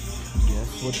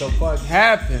 Guess what the fuck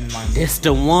happened, my nigga? This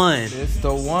the one,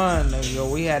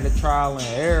 nigga. We had a trial and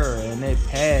error and it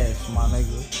passed, my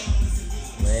nigga.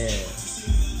 Man.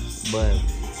 But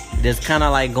just kind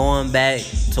of like going back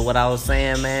to what I was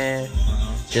saying, man.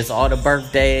 Just all the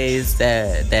birthdays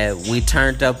that we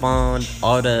turned up on,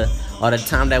 all the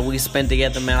time that we spent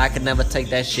together, man. I could never take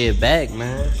that shit back,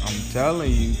 man. I'm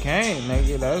telling you, you can't,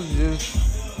 nigga. That's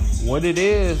just what it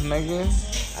is, nigga.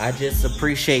 I just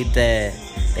appreciate that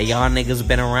y'all niggas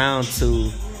been around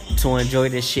to enjoy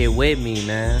this shit with me,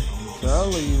 man.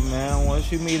 Telling you, man,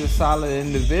 once you meet a solid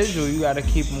individual, you gotta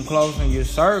keep them close in your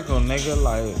circle, nigga.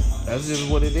 Like, that's just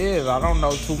what it is. I don't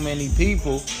know too many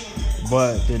people,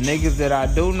 but the niggas that I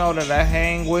do know that I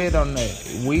hang with on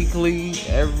the weekly,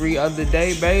 every other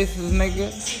day basis,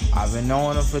 nigga, I've been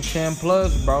knowing them for 10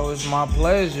 plus, bro. It's my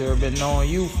pleasure. I've been knowing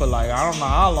you for like, I don't know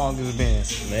how long it's been,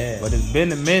 man, but it's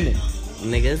been a minute.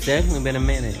 Nigga, it's definitely been a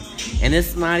minute. And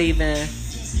it's not even...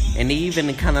 And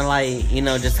even kind of like, you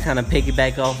know, just kind of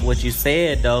piggyback off what you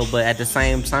said, though. But at the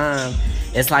same time,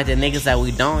 it's like the niggas that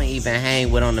we don't even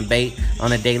hang with on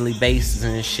a daily basis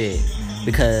and shit.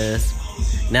 Because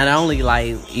not only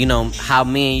like, you know, how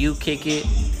me and you kick it,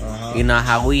 you know,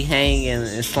 how we hang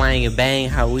and slang and bang,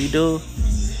 how we do.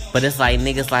 But it's like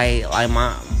niggas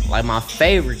like my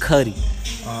favorite Cuddy.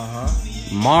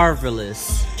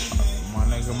 Marvelous. My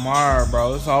nigga Mar,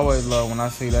 bro. It's always love when I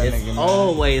see that nigga, man.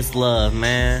 Always love,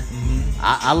 man.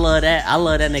 I love that. I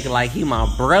love that nigga like he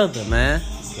my brother, man.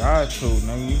 Got to,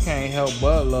 nigga. You can't help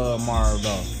but love Mar,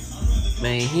 though.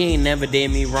 Man, he ain't never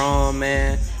did me wrong,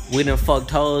 man. We done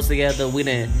fucked hoes together. We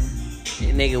done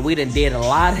did a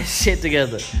lot of shit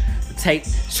together.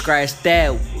 Scratch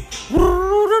that.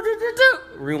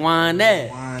 Rewind that.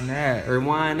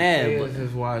 The feds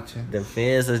is watching. The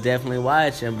feds is definitely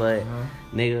watching, but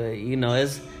nigga, you know,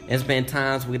 it's been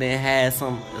times we done had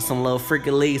some little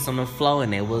freaky leads on the floor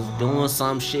and they was doing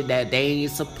some shit that they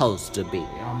ain't supposed to be.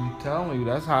 I'm telling you,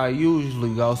 that's how it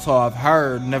usually goes. So I've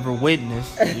heard, never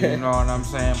witnessed, you know what I'm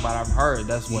saying? But I've heard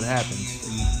that's what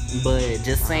happens. But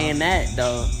just saying that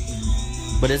though,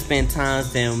 but it's been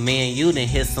times that me and you done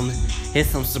hit some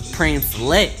supreme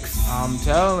selects. I'm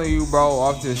telling you, bro,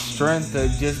 off the strength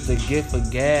of just the gift of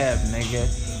gab, nigga.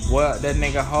 What that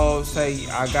nigga Ho say,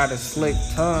 I got a slick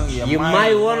tongue. You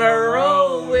might wanna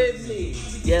roll with me.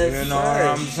 Yes, You know what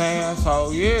I'm saying?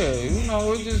 So, yeah, you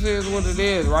know, it just is what it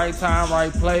is. Right time,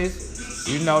 right place.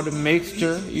 You know, the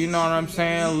mixture. You know what I'm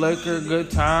saying? Liquor, good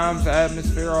times,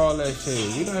 atmosphere, all that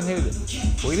shit. We done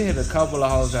hit a couple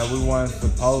of hoes that we wasn't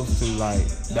supposed to, like,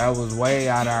 that was way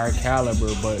out of our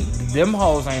caliber. But them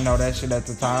hoes ain't know that shit at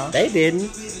the time. They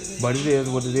didn't. But it is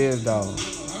what it is, though.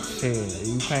 Shit,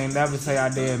 you can't never say I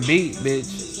didn't beat,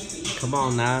 bitch. Come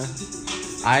on now.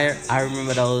 I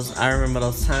remember those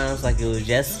times like it was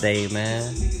yesterday,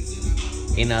 man.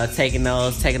 You know, taking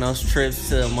those trips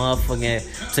to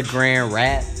motherfucking to Grand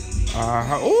Rap.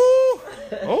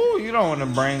 Ooh, you don't want to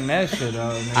bring that shit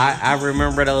up, nigga. I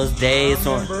remember those days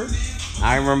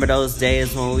I remember those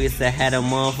days when we used to have the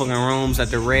motherfucking rooms at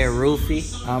the Red Roofie.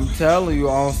 I'm telling you,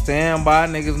 on standby,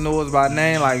 niggas knew us by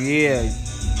name. Like, yeah,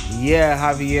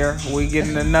 Javier, we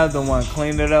getting another one.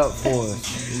 Clean it up for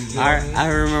us. I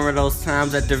remember those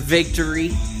times at the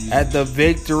Victory. At the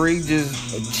Victory,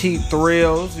 just cheap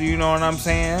thrills. You know what I'm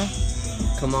saying?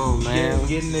 Come on, man.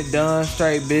 Getting it done,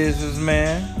 straight business,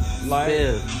 man. Like,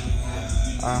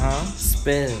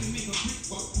 Spiv.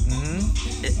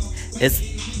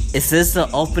 Is this an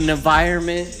open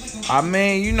environment? I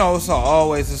mean, you know, it's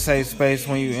always a safe space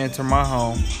when you enter my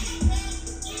home.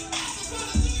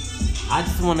 I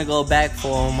just want to go back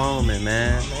for a moment,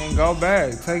 man. Man, go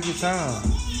back. Take your time.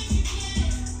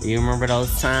 You remember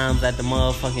those times at those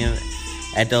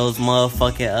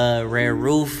motherfucking Red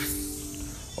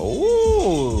Roofs?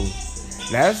 Ooh.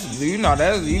 That's you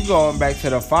going back to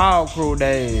the File Crew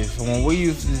days when we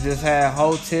used to just have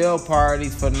hotel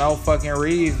parties for no fucking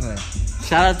reason.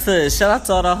 Shout out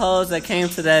to all the hoes that came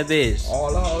to that bitch.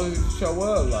 All the hoes used to show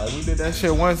up. Like, we did that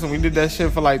shit once, and we did that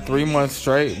shit for like 3 months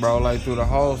straight, bro. Like, through the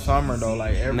whole summer, though.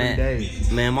 Like, every day.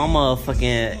 Man, my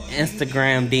motherfucking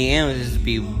Instagram DMs just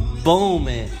be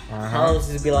booming. Hoes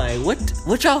just be like,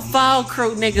 what y'all File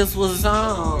Crew niggas was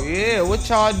on? Yeah, what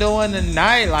y'all doing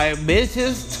tonight? Like, bitch,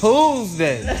 it's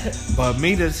Tuesday. But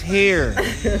meet us here.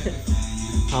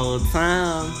 Whole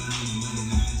time.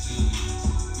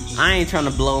 I ain't trying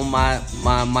to blow my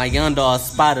young dog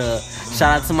spot up.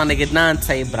 Shout out to my nigga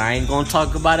Dante, but I ain't gonna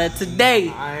talk about it today.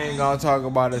 I ain't gonna talk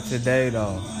about it today,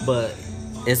 though. But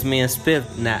it's me and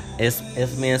Spiff now. It's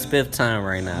me and Spiff time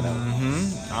right now, though.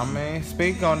 I mean,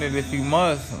 speak on it if you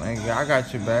must. I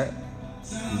got your back.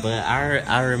 But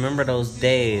I remember those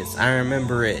days. I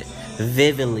remember it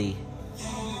vividly.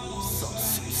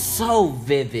 So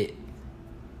vivid.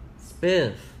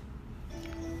 Spiff.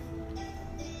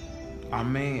 I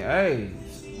mean, hey.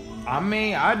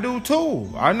 I do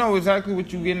too. I know exactly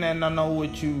what you getting at, and I know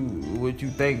what you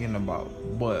thinking about.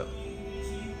 But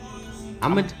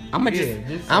I'ma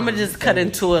just cut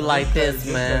into it like this,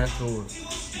 man.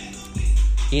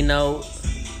 You know,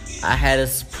 I had a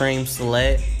Supreme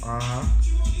Select.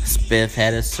 Spiff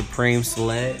had a Supreme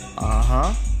Select.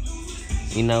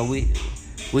 You know, we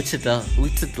took the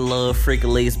little freak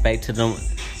release back to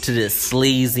the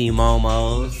sleazy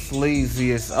momos. The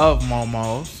sleaziest of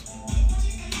momos.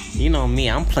 You know me,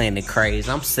 I'm playing it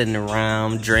crazy. I'm sitting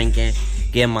around drinking,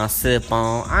 getting my sip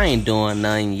on. I ain't doing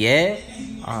nothing yet.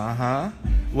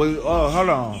 Well, hold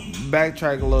on.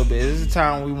 Backtrack a little bit. This is the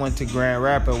time we went to Grand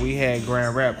Rap and we had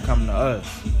Grand Rap come to us.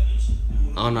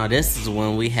 Oh no, this is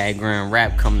when we had Grand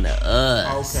Rap come to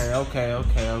us. Okay.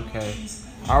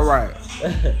 All right.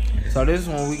 So this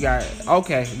one we got.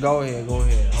 Okay, go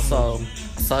ahead. So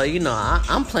you know,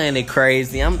 I'm playing it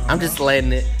crazy. I'm just letting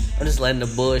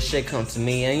the bullshit come to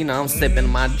me, and you know, I'm sipping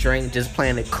my drink, just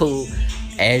playing it cool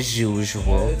as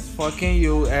usual. It's fucking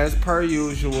you as per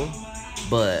usual.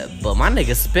 But my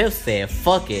nigga Spiff said,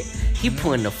 fuck it. He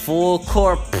putting the full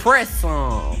court press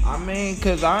on. I mean,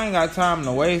 cause I ain't got time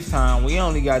to waste time. We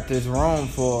only got this room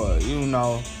for,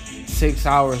 6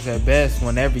 hours at best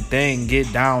when everything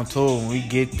get down to it. When we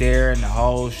get there and the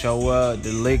hoes show up,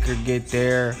 the liquor get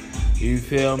there. You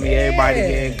feel me? Yeah. Everybody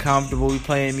getting comfortable. We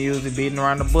playing music, beating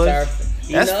around the bush.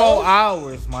 That's 4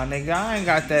 hours, my nigga. I ain't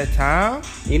got that time.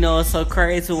 You know, it's so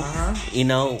crazy. You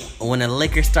know, when the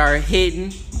liquor start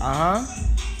hitting.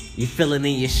 You feel it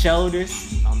in your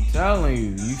shoulders. I'm telling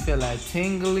you, you feel that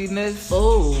tingliness.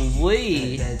 Oh,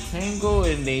 wee. That tingle,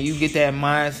 and then you get that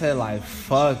mindset like,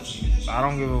 fuck it. I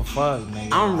don't give a fuck,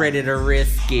 nigga. I'm ready to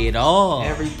risk it all.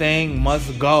 Everything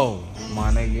must go, my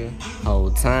nigga.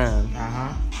 Whole time.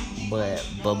 But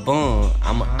boom,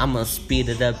 I'ma speed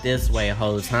it up this way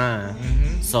whole time.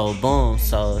 So boom,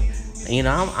 so you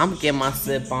know I'm getting my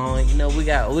sip on. You know we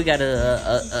got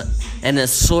an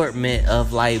assortment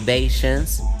of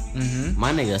libations.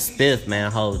 My nigga Spiff,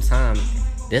 man, whole time.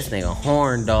 This nigga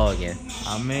horn dogging.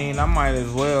 I mean, I might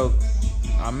as well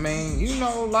I mean, you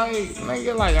know, like,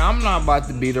 nigga, like, I'm not about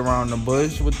to beat around the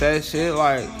bush with that shit.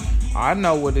 Like, I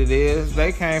know what it is.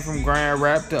 They came from Grand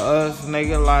Rap to us,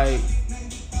 nigga. Like,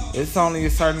 it's only a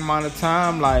certain amount of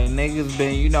time. Like, niggas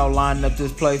been, you know, lining up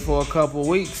this place for a couple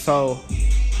weeks. So,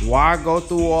 why go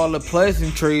through all the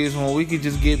pleasantries when we could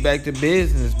just get back to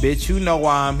business, bitch? You know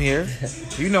why I'm here.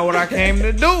 You know what I came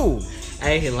to do.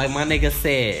 Hey, like my nigga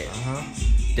said,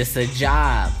 this a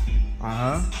job.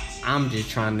 I'm just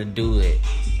trying to do it.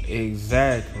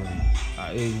 Exactly,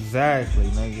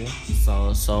 nigga.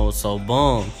 So,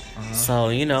 boom. So,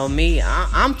 you know, me,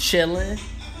 I'm chilling.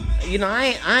 You know,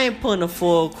 I ain't putting a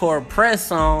full court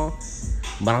press on,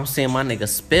 but I'm seeing my nigga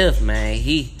Spiff, man.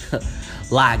 He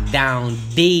locked down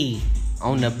D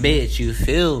on the bitch, you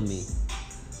feel me?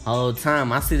 Whole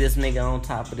time, I see this nigga on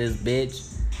top of this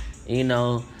bitch, you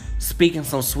know, speaking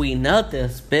some sweet nothing,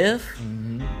 Spiff.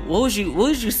 What was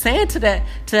you saying to that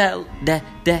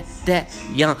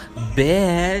young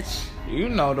bitch? You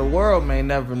know, the world may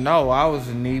never know. I was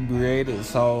inebriated,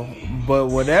 so, but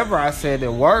whatever I said,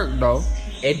 it worked, though.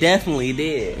 It definitely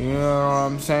did. You know what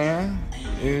I'm saying?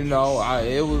 You know,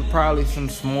 it was probably some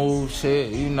smooth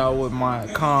shit, you know, with my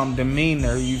calm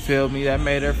demeanor, you feel me? That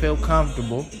made her feel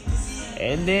comfortable.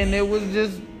 And then it was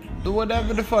just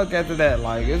whatever the fuck after that.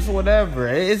 Like, it's whatever.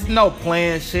 It's no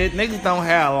planned shit. Niggas don't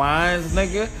have lines,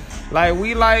 nigga. Like,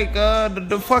 we like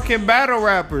the fucking battle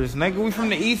rappers, nigga. We from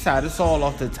the east side. It's all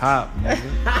off the top, nigga.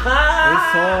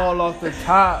 It's all off the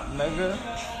top, nigga.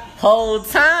 Whole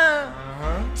time.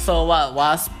 So while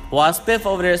Spiff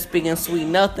over there speaking sweet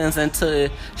nothings into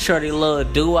shorty little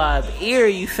doo-wop ear,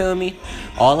 you feel me?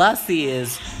 All I see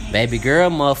is baby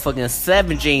girl motherfucking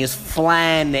 7 G's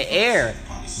flying in the air.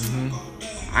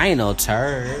 I ain't no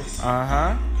turd.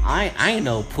 I ain't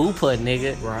no poo-put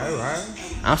nigga. Right.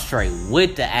 I'm straight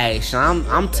with the action.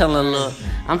 I'm telling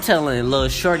little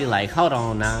shorty like, hold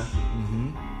on now.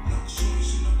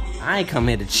 I ain't come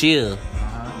here to chill.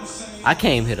 I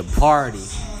came here to party.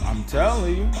 I'm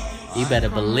telling you. You better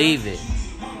believe it.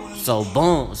 So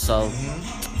boom. So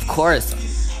of course,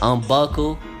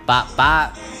 unbuckle,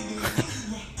 bop.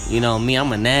 You know me,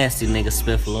 I'm a nasty nigga,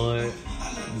 Spiff Lord.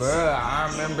 Bruh, I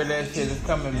remember that shit is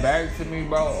coming back to me,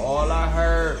 bro. All I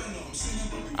heard,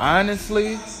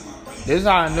 honestly, this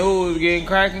how I knew it was getting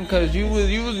cracking, cause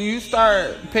you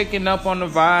start picking up on the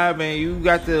vibe and you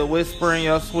got the whispering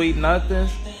your sweet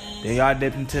nothings. Then y'all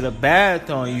dip into the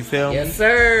bathroom, you feel me? Yes,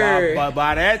 sir. But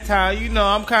by that time, you know,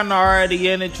 I'm kind of already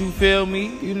in it, you feel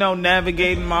me? You know,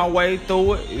 navigating my way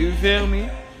through it, you feel me?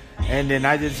 And then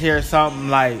I just hear something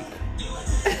like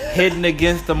hitting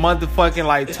against the motherfucking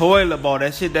like toilet bowl.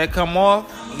 That shit that come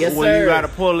off. Yes, when sir. You gotta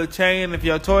pull a chain if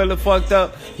your toilet fucked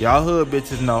up. Y'all hood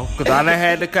bitches know. Cause I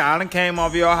done came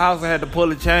off your house and had to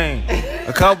pull a chain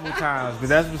a couple times. But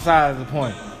that's besides the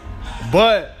point.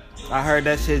 But I heard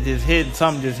that shit just hitting,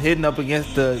 something just hitting up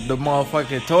against the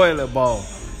motherfucking toilet bowl.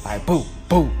 Like boop,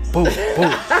 boop, boop, boop,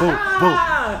 boop,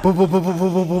 boop, boop, boop, boop, boop,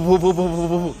 boop, boop, boop, boop,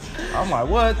 boop. I'm like,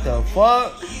 what the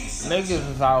fuck?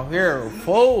 Niggas is out here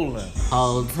fooling.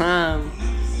 Whole time,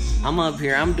 I'm up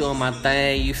here, I'm doing my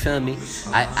thing, you feel me?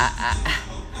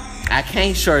 I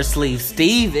can't short sleeve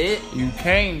Steve it. You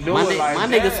can't do it like my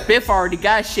that. nigga Spiff already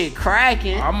got shit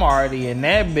cracking. I'm already in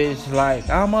that bitch like,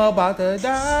 I'm about to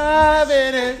dive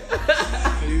in it.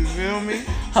 You feel me?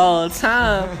 Whole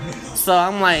time. So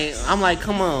I'm like,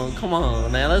 come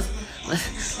on, man.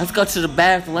 Let's go to the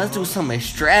bathroom. Let's do something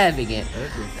extravagant.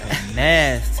 Let's do something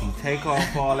nasty. Take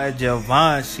off all that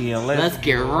Givenchy and let's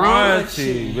get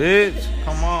raunchy, bitch.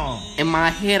 Come on. In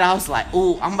my head, I was like,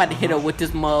 ooh, I'm about to hit her with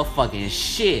this motherfucking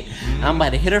shit. I'm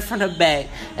about to hit her from the back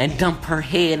and dump her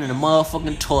head in the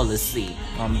motherfucking toilet seat.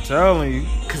 I'm telling you.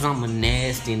 Cause I'm a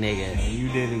nasty nigga. And you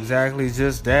did exactly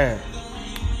just that.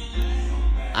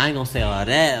 I ain't gonna say all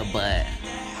that, but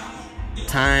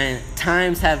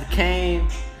times have came,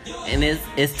 and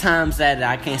it's times that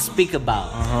I can't speak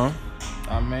about.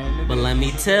 I mean, but let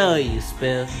me tell you,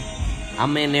 Spiff,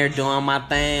 I'm in there doing my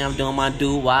thing. I'm doing my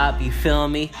doo-wop, you feel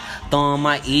me? Throwing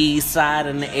my east side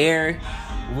in the air.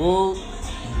 Woo.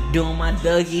 Doing my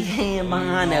Dougie hand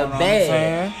behind that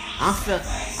bag.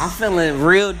 I'm feeling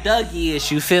real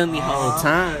Dougie-ish, you feel me, whole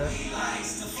time.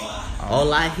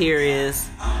 All I hear is,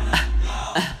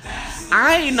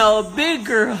 I ain't no big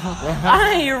girl.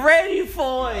 I ain't ready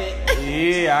for it.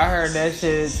 Yeah, I heard that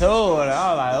shit too. And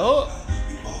I was like,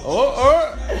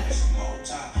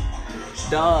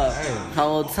 Dog,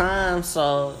 whole time.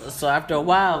 So after a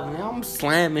while, man, I'm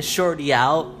slamming shorty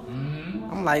out.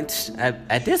 I'm like,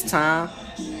 at this time,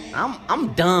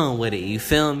 I'm done with it. You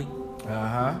feel me?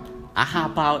 I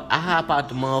hop out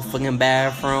the motherfucking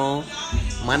bathroom.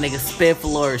 My nigga Spit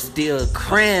Lord still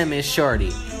cramming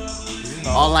shorty.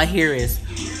 All I hear is,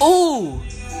 ooh,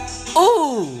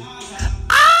 ah.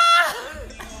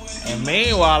 And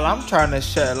meanwhile, I'm trying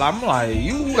to I'm like,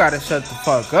 you gotta shut the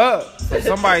fuck up. Cause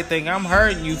somebody think I'm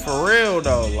hurting you for real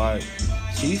though. Like,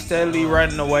 she steadily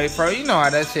running away from. You know how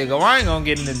that shit go. I ain't gonna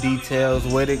get into details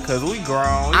with it, cause we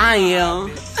grown. I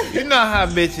am. You know how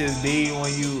bitches be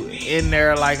when you in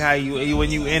there, like how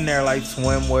when you in there like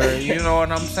swimwear. You know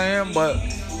what I'm saying? But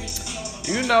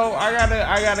you know, I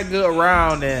got a good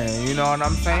round in. You know what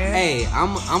I'm saying? Hey,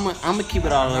 I'm gonna keep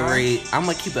it all the way. I'm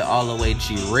gonna keep it all the way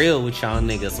real with y'all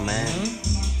niggas, man.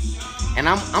 Mm-hmm. And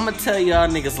I'm gonna tell y'all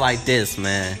niggas like this,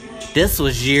 man. This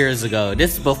was years ago.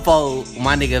 This is before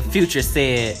my nigga Future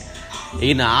said,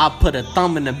 you know, I'll put a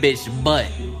thumb in the bitch butt.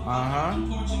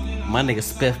 My nigga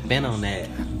Spiff been on that.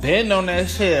 Been on that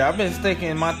shit. I've been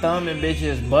sticking my thumb in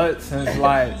bitches' butt since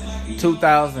like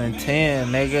 2010,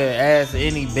 nigga. Ask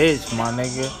any bitch, my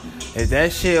nigga. If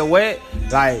that shit wet,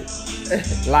 like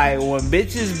when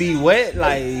bitches be wet,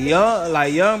 like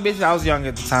young bitches. I was young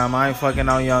at the time. I ain't fucking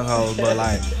on young hoes, but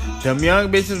like them young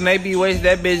bitches, when they be wet,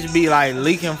 that bitch be like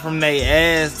leaking from they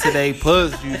ass to they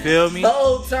puss. You feel me? The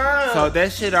whole time. So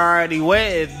that shit already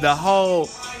wet. The whole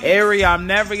area I'm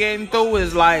navigating through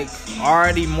is like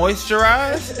already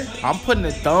moisturized. I'm putting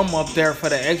the thumb up there for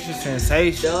the extra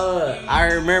sensation. Duh,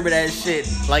 I remember that shit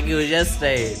like it was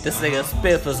yesterday. This nigga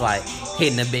Spiff was like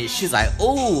hitting the bitch. She's like,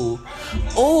 ooh,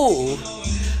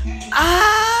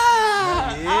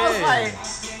 ah. Yeah. I was like,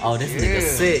 oh, this nigga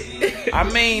sick. I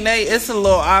mean, it's a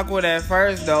little awkward at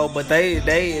first though, but they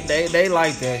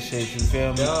like that shit. You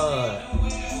feel me? Duh.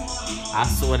 I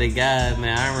swear to God,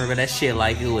 man, I remember that shit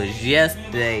like it was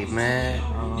yesterday, man.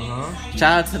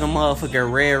 Shout out to the motherfucking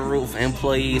Red Roof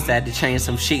employees that had to change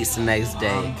some sheets the next day.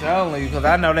 I'm telling you, because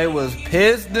I know they was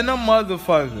pissed than a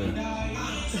motherfucker.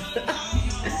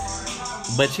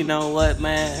 But you know what,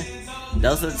 man?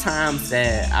 Those are times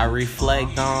that I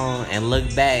reflect on and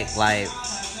look back like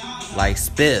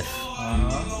Spiff.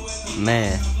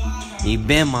 Man, you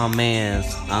been my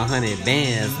man's 100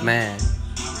 bands, man.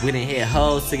 We done hit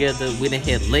hoes together. We done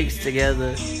hit licks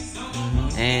together.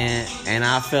 And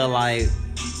I feel like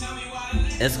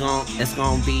it's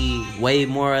gonna be way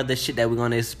more of the shit that we're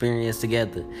gonna experience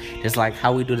together. Just like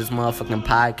how we do this motherfucking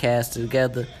podcast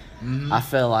together. I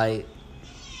feel like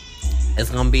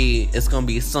it's gonna be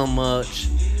so much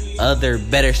other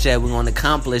better shit we're gonna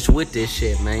accomplish with this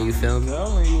shit, man. You feel me? I'm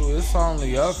telling you, it's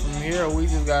only up from here. We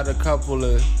just got a couple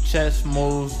of chess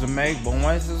moves to make, but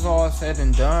once it's all said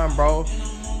and done, bro,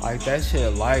 like that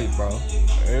shit light, bro.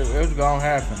 It's gonna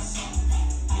happen.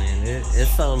 Man,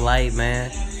 it's so light, man.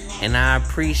 And I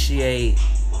appreciate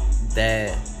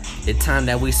that the time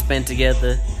that we spent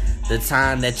together, the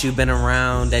time that you've been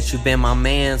around, that you've been my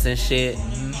mans and shit.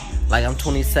 Like, I'm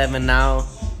 27 now.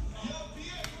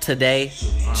 Today,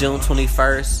 June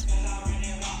 21st.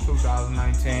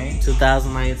 2019.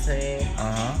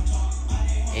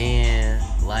 And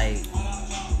like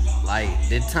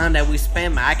the time that we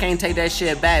spent, man, I can't take that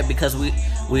shit back because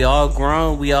we all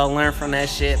grown, we all learned from that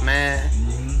shit, man.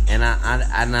 And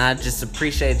I just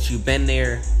appreciate that you've been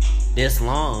there this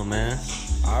long, man.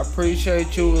 I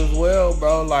appreciate you as well,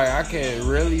 bro. Like, I can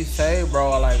really say,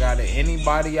 bro, like, out of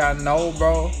anybody I know,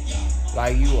 bro,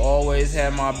 like, you always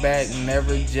had my back and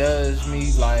never judged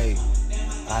me. Like,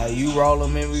 you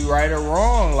rolling me right or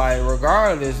wrong. Like,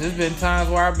 regardless, there's been times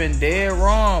where I've been dead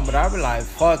wrong, but I be like,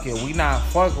 fuck it, we not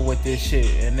fucking with this shit.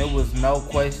 And there was no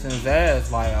questions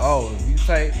asked. Like, oh, if you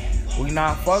say we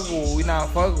not fucking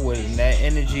with it, and that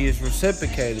energy is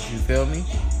reciprocated, you feel me?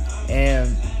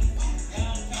 And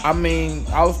I mean,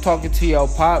 I was talking to your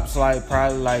pops like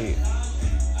probably like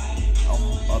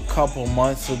a couple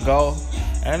months ago,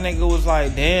 and that nigga was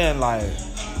like, damn, like,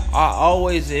 I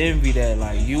always envy that,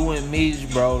 like, you and Meech,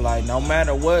 bro, like, no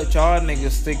matter what, y'all niggas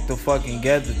stick the fucking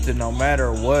together to no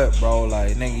matter what, bro,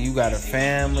 like, nigga, you got a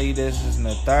family, this is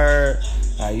the third,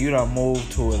 like, you done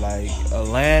moved to, like,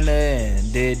 Atlanta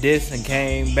and did this and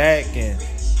came back, and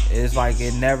it's like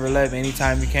it never left.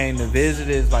 Anytime you came to visit,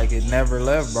 it's like it never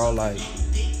left, bro, like,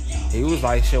 he was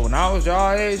like, shit, when I was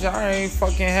y'all age, I ain't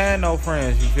fucking had no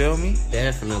friends, you feel me?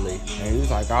 Definitely. And he was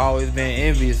like, I always been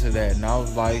envious of that. And I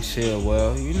was like, shit,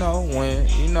 well, you know, when,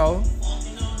 you know,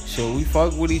 shit, we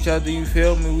fuck with each other, you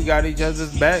feel me? We got each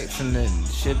other's backs, and then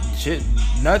shit,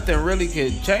 nothing really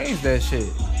could change that shit.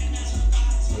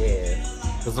 Yeah.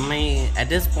 Because, I mean, at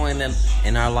this point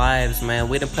in our lives, man,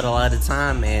 we done put a lot of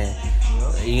time in.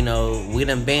 You know, we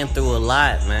done been through a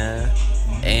lot, man.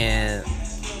 And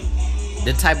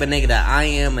the type of nigga that I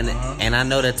am, and I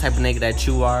know the type of nigga that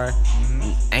you are,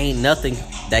 ain't nothing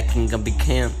that can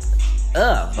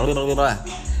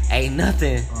ain't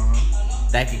nothing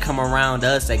that can come around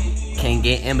us that can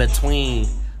get in between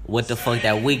what the fuck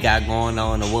that we got going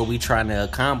on or what we trying to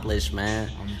accomplish, man.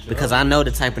 Because I know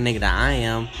the type of nigga that I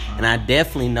am, and I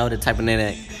definitely know the type of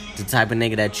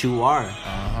nigga that you are.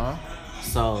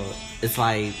 So it's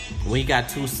like when you got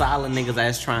two solid niggas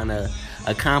that's trying to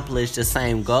accomplish the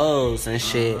same goals and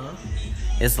shit,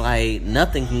 it's like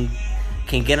nothing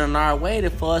can get in our way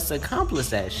for us to accomplish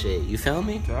that shit. You feel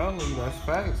me? Tell me, that's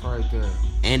facts right there.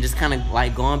 And just kind of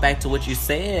like going back to what you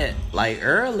said like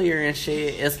earlier and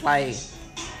shit, it's like,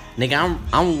 nigga,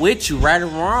 I'm with you, right or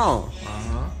wrong.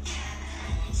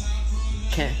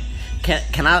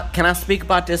 Can I speak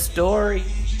about this story?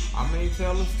 I mean,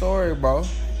 tell the story, bro.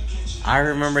 I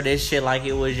remember this shit like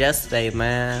it was yesterday,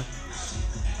 man.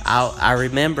 I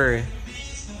remember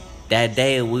that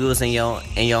day we was in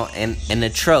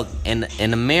the truck in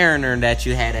the Mariner that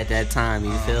you had at that time.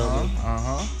 You feel me?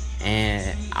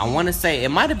 And I want to say it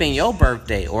might have been your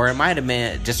birthday or it might have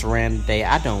been just a random day.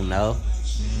 I don't know.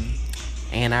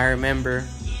 And I remember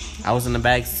I was in the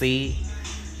back seat.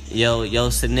 Yo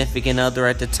significant other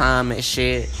at the time and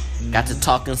shit got to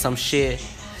talking some shit.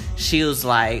 She was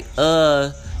like,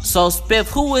 so Spiff,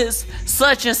 who is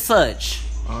such and such?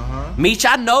 Meech,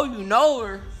 I know you know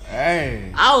her.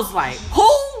 Hey. I was like, who?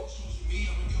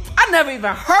 I never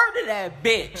even heard of that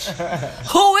bitch.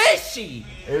 Who is she?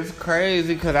 It's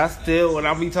crazy because I still, when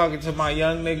I be talking to my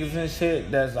young niggas and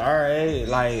shit that's our age,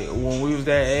 like when we was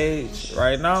that age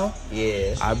right now,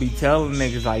 yeah, I be telling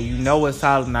niggas like, you know what's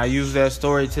solid, and I use that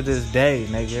story to this day,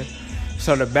 nigga.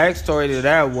 So the backstory to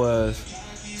that was,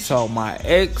 so my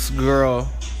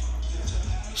ex-girl,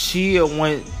 she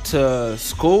went to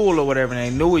school or whatever, and they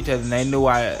knew each other, and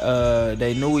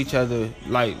they knew each other,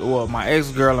 like, well, my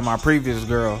ex-girl and my previous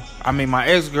girl, my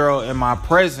ex-girl and my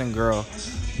present girl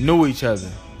knew each other.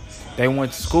 They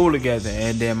went to school together,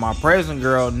 and then my present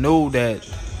girl knew that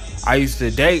I used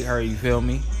to date her, you feel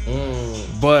me?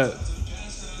 But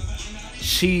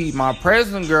my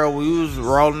present girl, we was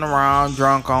rolling around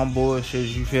drunk on bullshit,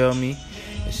 you feel me?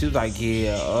 And she was like,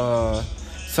 yeah,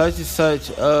 such and such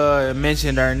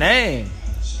mentioned her name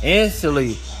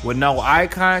instantly with no eye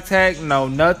contact, no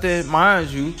nothing. Mind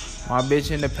you, my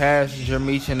bitch in the passenger,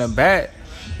 Meech in the back.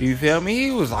 You feel me?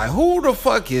 He was like, who the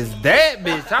fuck is that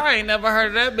bitch? I ain't never heard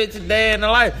of that bitch a day in the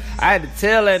life. I had to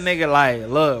tell that nigga, like,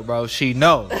 look, bro, she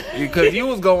know. Because you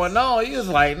was going on. He was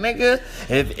like, nigga,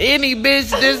 if any bitch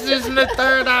this and the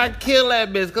third, I'd kill that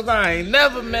bitch. Because I ain't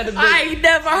never met a bitch. I ain't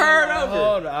never heard of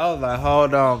her. I was like,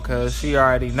 hold on, because she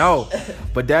already know.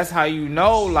 But that's how you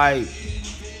know, like,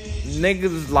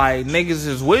 niggas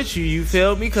is with you, you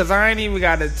feel me? Because I ain't even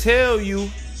got to tell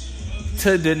you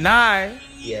to deny.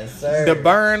 Yes, sir. The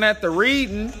burn at the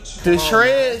reading, the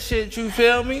shred shit, you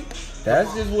feel me?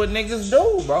 That's just what niggas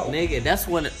do, bro. Nigga, that's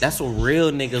what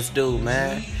real niggas do,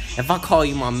 man. If I call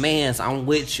you my mans, I'm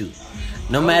with you.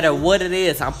 No matter what it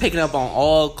is, I'm picking up on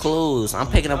all clues. I'm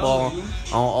picking up on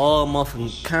all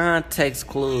motherfucking context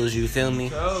clues, you feel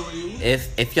me?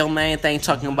 If your man thing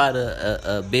talking about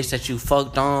a bitch that you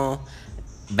fucked on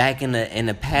back in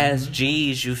the past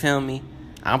G's, you feel me?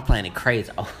 I'm playing it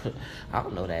crazy. Oh, I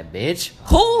don't know that bitch.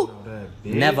 Who?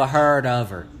 Never heard of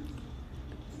her.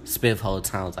 Spiff whole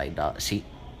time was like, dog, she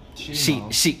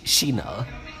know.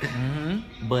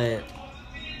 But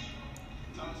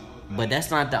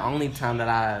that's not the only time that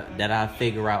I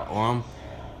figure out, or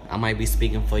I might be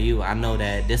speaking for you. I know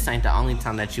that this ain't the only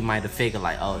time that you might have figured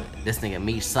like, oh, this nigga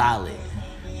Meech solid.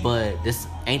 But this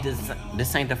ain't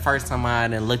the first time I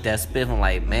done looked at Spiff and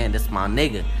like, man, this my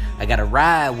nigga. I gotta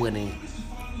ride with him.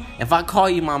 If I call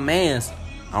you my mans,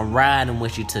 I'm riding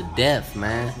with you to death,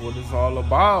 man. That's what it's all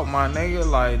about, my nigga.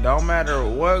 Like, don't matter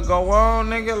what go on,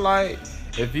 nigga. Like,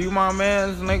 if you my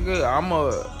mans, nigga,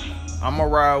 I'ma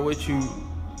ride with you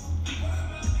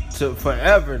to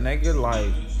forever, nigga.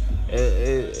 Like,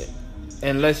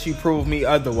 unless you prove me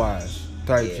otherwise,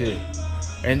 type shit.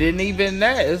 And then even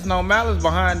that, it's no malice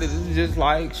behind it. It's just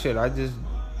like, shit, I just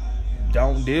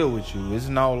don't deal with you. It's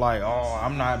no like, oh,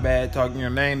 I'm not bad talking your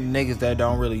name to niggas that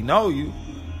don't really know you.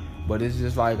 But it's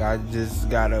just like, I just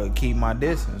gotta keep my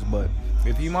distance. But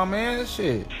if you my man,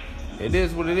 shit, it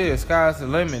is what it is. Sky's the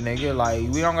limit, nigga. Like,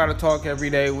 we don't gotta talk every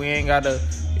day. We ain't gotta,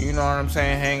 you know what I'm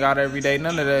saying, hang out every day.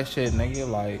 None of that shit, nigga.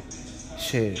 Like,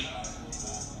 shit,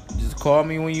 just call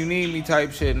me when you need me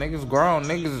type shit. Niggas grown.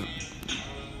 Niggas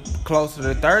closer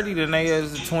to 30 than they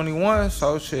is to 21.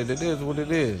 So, shit, it is what it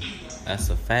is. That's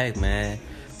a fact, man.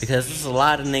 Because there's a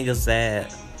lot of niggas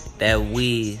that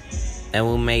we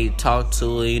may talk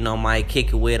to, you know, might kick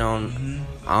it with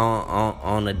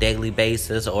on a daily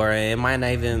basis, or it might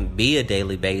not even be a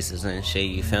daily basis and shit.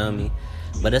 You feel me?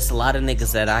 But it's a lot of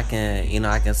niggas that I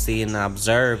can see and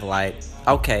observe, like,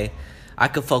 okay, I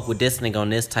could fuck with this nigga on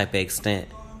this type of extent.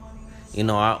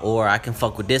 Or I can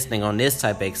fuck with this nigga on this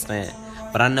type of extent.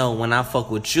 But I know when I fuck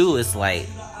with you, it's like,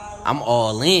 I'm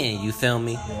all in, you feel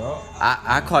me? Yeah.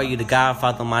 I call you the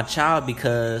godfather of my child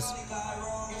because,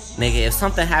 nigga, if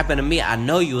something happened to me, I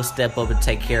know you will step up and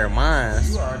take care of mine.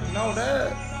 You already know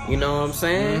that. You know what I'm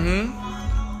saying?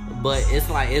 Mm-hmm. But it's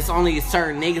like, it's only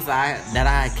certain niggas that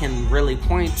I can really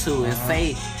point to and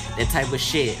say that type of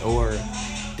shit, or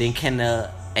then can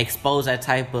expose that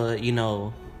type of,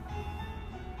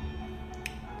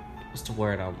 what's the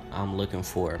word I'm looking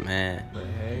for, man?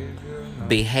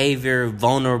 Behavior,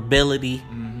 vulnerability.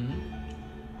 Mm-hmm.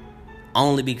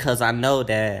 Only because I know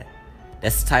that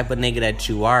that's the type of nigga that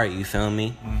you are, you feel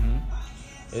me? Mm-hmm.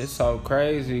 It's so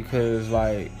crazy because,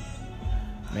 like,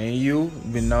 me and you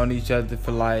been knowing each other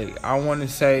for, like, I want to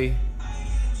say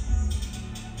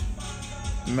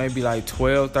maybe like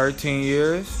 12, 13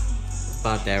 years.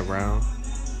 About that round.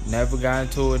 Never got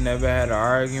into it, never had an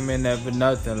argument, never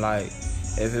nothing. Like,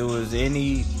 if it was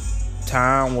any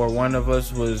time where one of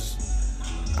us was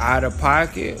out of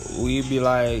pocket, we'd be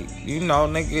like,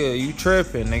 nigga, you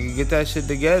tripping, nigga, get that shit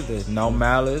together. No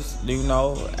malice,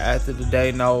 after the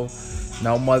day, no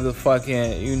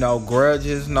motherfucking,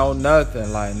 grudges, no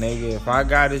nothing. Like, nigga, if I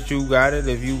got it, you got it.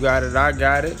 If you got it, I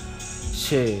got it.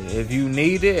 Shit, if you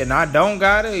need it and I don't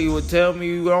got it, you would tell me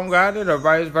you don't got it, or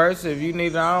vice versa. If you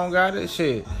need it, I don't got it.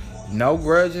 Shit, no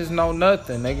grudges, no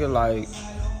nothing, nigga. Like,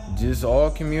 just all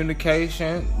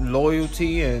communication,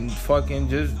 loyalty, and fucking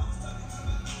just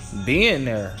being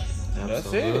there.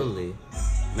 Absolutely.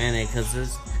 That's it. Man,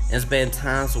 because it's been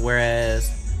times whereas,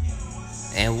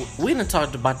 and we done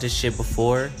talked about this shit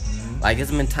before. Mm-hmm. Like, it's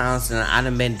been times that I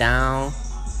done been down,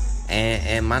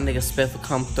 and my nigga Spiff will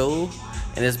come through.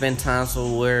 And there's been times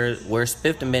where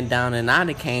Spiff done been down and I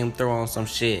done came through on some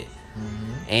shit.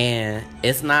 Mm-hmm. And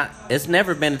it's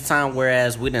never been a time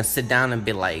whereas we done sit down and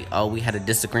be like, oh, we had a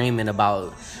disagreement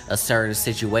about a certain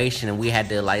situation and we had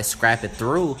to, like, scrap it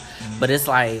through. Mm-hmm. But it's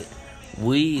like,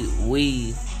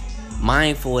 we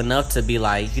mindful enough to be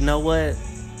like, you know what?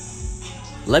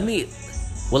 Let me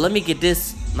get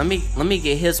this. Let me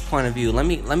get his point of view. Let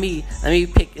me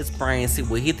pick his brain and see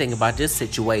what he think about this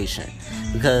situation.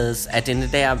 Because at the end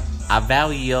of the day, I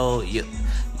value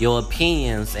your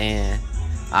opinions and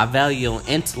I value your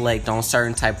intellect on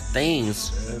certain type of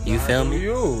things. You feel me?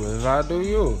 As I do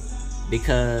you.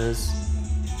 Because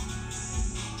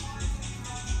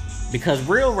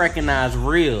real recognize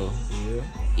real.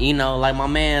 Yeah. Like my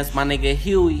nigga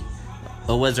Huey,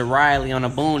 or was it Riley on the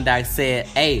Boondock said,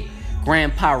 hey,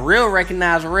 Grandpa, real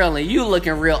recognize real, and you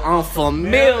looking real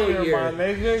unfamiliar. My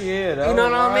nigga, yeah, that you know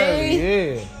what I mean?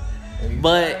 Yeah. Exactly.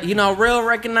 But real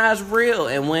recognize real,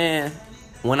 and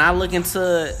when I look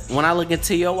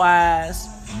into your eyes,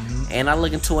 mm-hmm. and I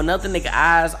look into another nigga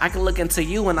eyes, I can look into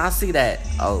you and I see that.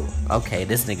 Oh, okay,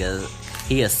 this nigga,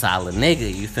 he a solid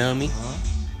nigga. You feel me? Uh-huh.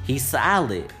 He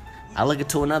solid. I look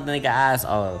into another nigga eyes.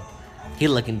 Oh, he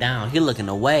looking down. He looking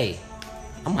away.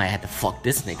 I might have to fuck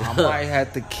this nigga. I might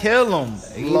have to kill him.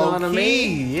 You know what I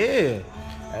mean? Yeah.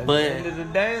 At the end of the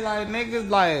day, like, niggas,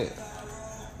 like,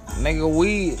 nigga,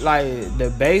 we, like,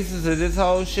 the basis of this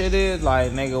whole shit is,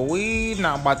 like, nigga, we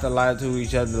not about to lie to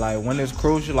each other. Like, when it's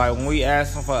crucial, like, when we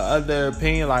asking for other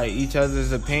opinion, like, each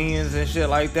other's opinions and shit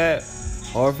like that.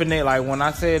 Or if a nigga, like, when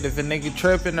I said if a nigga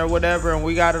tripping or whatever and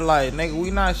we gotta, like, nigga,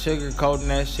 we not sugarcoating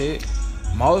that shit.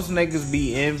 Most niggas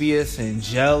be envious and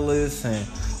jealous and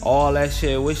all that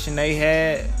shit, wishing they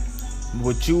had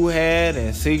what you had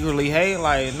and secretly hate.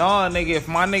 Like, no, nigga, if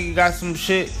my nigga got some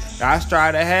shit that I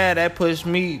strive to have, that push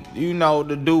me,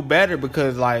 to do better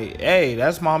because, like, hey,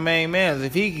 that's my main man.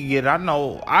 If he can get it, I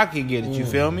know I can get it, you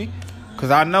feel me? Because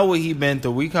I know what he been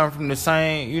through. We come from the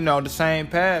same, the same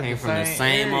path. Came from the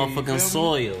same motherfucking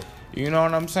soil. You know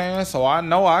what I'm saying? So I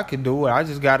know I can do it. I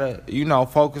just gotta,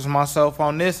 focus myself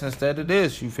on this instead of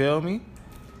this, you feel me?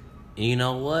 You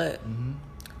know what? Mm-hmm.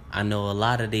 I know a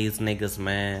lot of these niggas,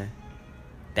 man,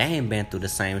 they ain't been through the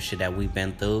same shit that we've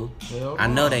been through. Hell I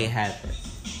know they haven't.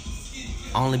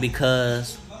 Only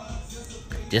because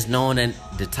just knowing that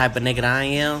the type of nigga that I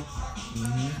am,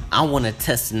 mm-hmm. I want to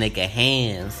test the nigga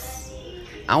hands.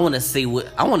 I want to see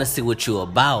what you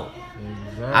about.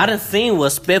 Exactly. I done seen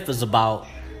what Spiff is about.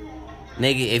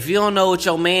 Nigga, if you don't know what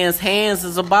your man's hands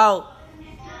is about,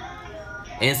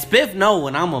 and Spiff know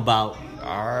what I'm about.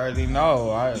 I already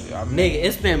know. I mean, nigga,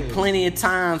 it's been plenty of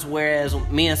times whereas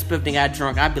me and Spiff got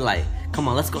drunk, I'd be like, come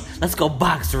on, let's go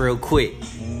box real quick.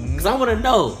 Mm-hmm. Cause I wanna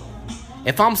know.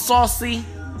 If I'm saucy,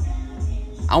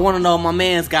 I want to know if my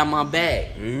man's got my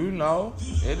back. You know,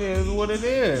 it is what it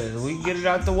is. We get it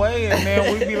out the way, and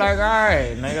then we be like, all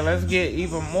right, nigga, let's get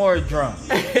even more drunk.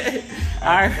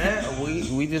 Alright.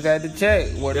 We just had to check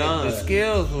where the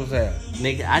skills was at.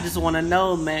 Nigga, I just want to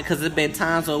know, man, because there's been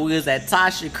times where we was at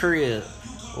Tasha crib.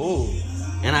 Ooh.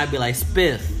 And I'd be like,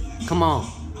 Spiff, come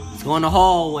on. Let's go in the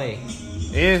hallway.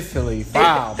 Instantly,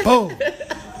 foul, boom.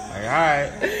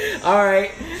 Like, all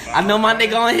right. I know my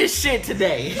nigga on his shit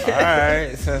today. All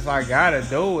right, since I gotta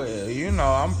do it, you know,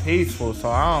 I'm peaceful, so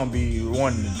I don't be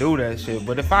wanting to do that shit.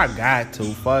 But if I got to,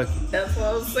 fuck it. That's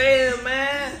what I'm saying,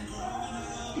 man.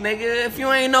 Nigga, if you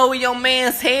ain't know where your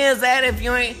man's hands at, if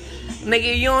you ain't,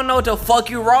 nigga, you don't know what the fuck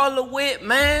you rolling with,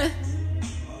 man.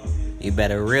 You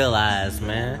better realize,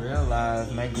 man. Realize,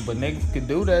 nigga, but niggas could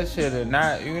do that shit and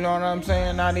not, you know what I'm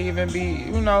saying? Not even be,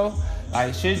 you know,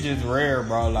 like shit just rare,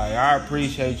 bro. Like I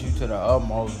appreciate you to the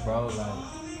utmost, bro. Like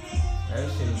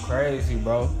that shit is crazy,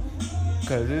 bro.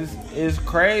 Cause it's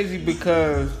crazy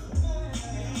because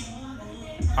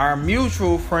our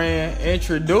mutual friend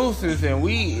introduces and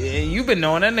you been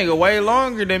knowing that nigga way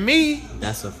longer than me.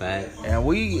 That's a fact. And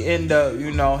we end up,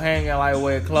 you know, hanging like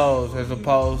wet clothes as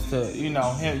opposed to, you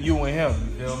know, you and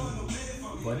him. You feel me?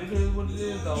 But it is what it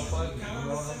is, though. Fuck it. You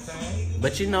know what I'm saying?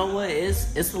 But you know what?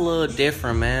 It's a little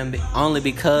different, man. Only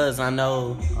because I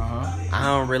know I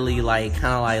don't really like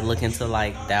kind of like look into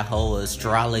like that whole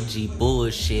astrology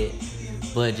bullshit.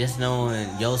 But just knowing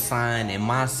your sign and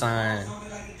my sign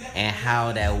and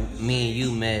how that me and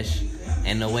you mesh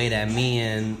and the way that me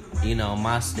and, you know,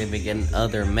 my significant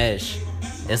other mesh,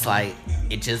 it's like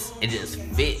it just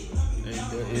fit.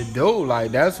 It do,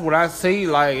 like that's what I see.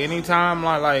 Like anytime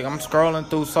like I'm scrolling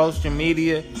through social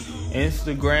media,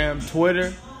 Instagram,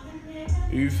 Twitter,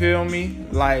 you feel me?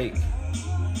 Like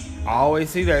I always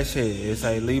see that shit. It's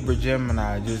like Libra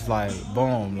Gemini, just like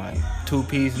boom, like two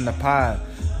peas in the pod.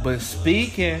 But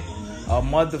speaking of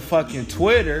motherfucking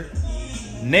Twitter,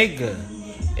 nigga,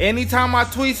 anytime I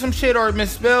tweet some shit or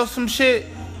misspell some shit,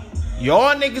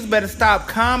 y'all niggas better stop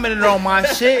commenting on my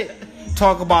shit.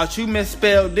 Talk about you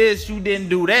misspelled this, you didn't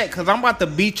do that, cause I'm about to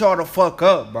beat y'all the fuck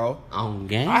up, bro. On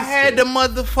game. I had the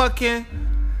motherfucking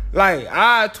like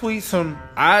I tweet some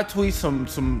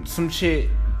shit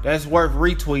that's worth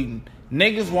retweeting.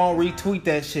 Niggas won't retweet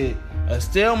that shit.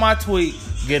 Steal my tweet,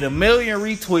 get 1 million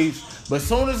retweets. But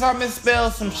soon as I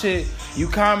misspell some shit, you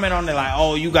comment on it like,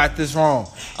 oh, you got this wrong.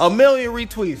 1 million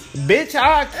retweets. Bitch,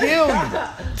 I'll kill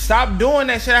you. Stop doing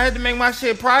that shit. I had to make my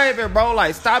shit private, bro.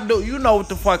 Like, stop doing. You know what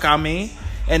the fuck I mean.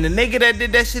 And the nigga that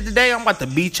did that shit today, I'm about to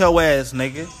beat your ass,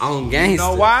 nigga. On gangsta. You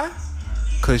know why?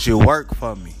 Cause you work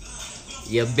for me.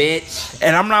 You bitch.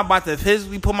 And I'm not about to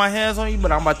physically put my hands on you,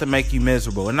 but I'm about to make you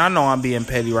miserable. And I know I'm being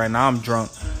petty right now. I'm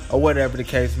drunk. Or whatever the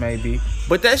case may be.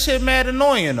 But that shit mad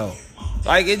annoying, though.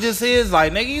 Like, it just is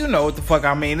like, nigga, you know what the fuck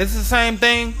I mean. It's the same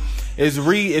thing as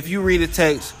if you read a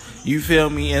text, you feel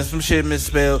me, and some shit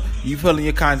misspelled, you feeling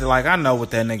your content like, I know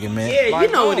what that nigga meant. Yeah, like,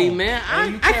 you know what he meant.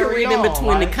 I can read in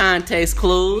between the context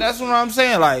clues. That's what I'm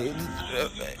saying. Like,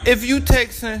 if you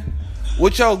texting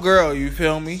with your girl, you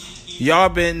feel me, y'all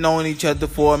been knowing each other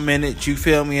for a minute, you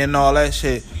feel me, and all that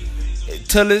shit.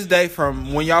 Till this day,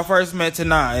 from when y'all first met to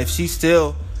now, if she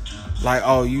still like,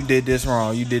 oh, you did this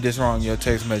wrong in your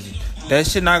text message, that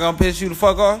shit not gonna piss you the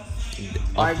fuck off?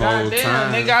 Like,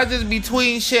 goddamn, nigga, I just be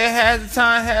tweeting shit half the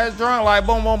time, half drunk, like,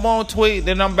 boom, boom, boom, tweet,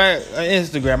 then I'm back on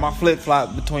Instagram. I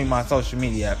flip-flop between my social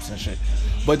media apps and shit.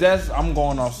 But I'm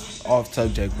going off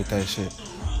subject with that shit.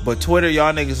 But Twitter,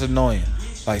 y'all niggas annoying.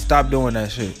 Like, stop doing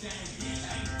that shit.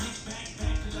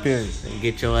 Period.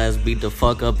 Get your ass beat the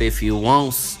fuck up if you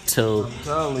want to. I'm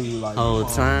telling you, like, whole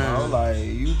time. Bro, like,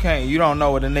 you don't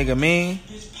know what a nigga mean.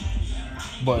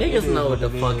 But niggas know what the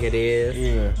fuck it is.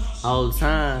 Yeah. Whole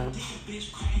time.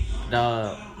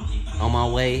 Dog, on my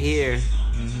way here,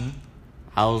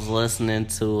 I was listening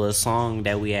to a song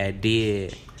that we had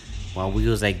did while we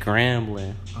was at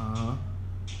Grambling.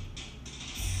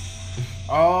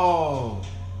 Oh.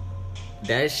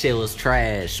 That shit was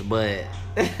trash, but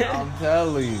I'm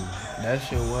telling you, that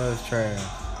shit was trash.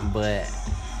 But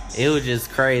it was just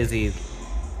crazy.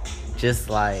 Just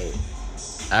like,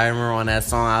 I remember on that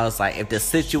song, I was like, if the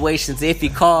situation's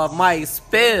iffy, call Mike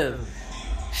Spiff.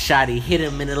 Shotty hit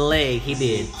him in the leg. He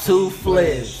did 2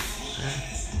 flips.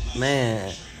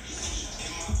 Man,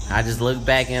 I just look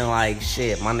back and like,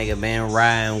 shit, my nigga been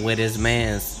riding with his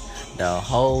mans the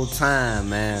whole time,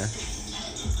 man.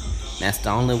 That's the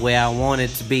only way I want it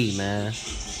to be, man.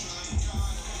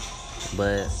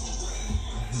 But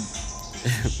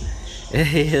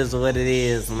it is what it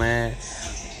is, man.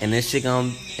 And this shit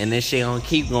gonna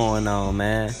keep going on,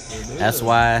 man. That's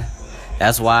why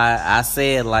I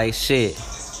said, like, shit.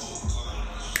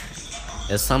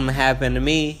 if something happened to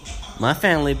me, my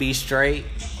family be straight.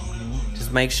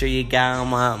 Just make sure you guide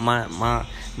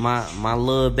my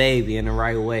little baby in the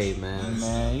right way, man.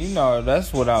 Man, you know,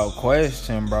 that's without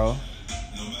question, bro.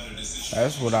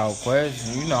 That's without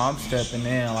question. You know, I'm stepping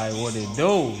in like what it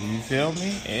do. You feel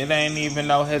me? It ain't even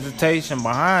no hesitation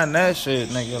behind that shit,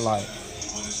 nigga. Like,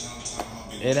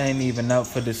 it ain't even up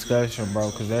for discussion,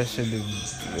 bro. Cause that shit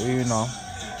is, you know,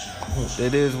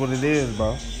 it is what it is,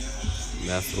 bro.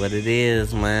 That's what it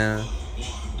is, man.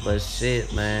 But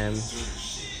shit, man.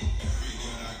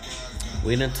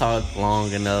 We done talked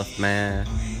long enough, man.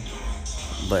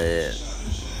 But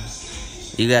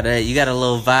you got a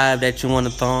little vibe that you want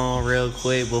to throw on real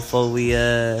quick before we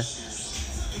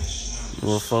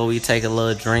take a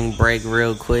little drink break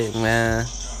real quick, man. I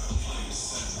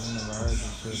never heard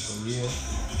this shit, but yeah.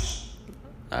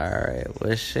 Alright,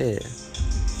 well shit.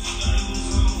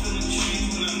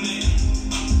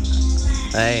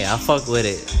 Hey, I fuck with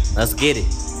it. Let's get it.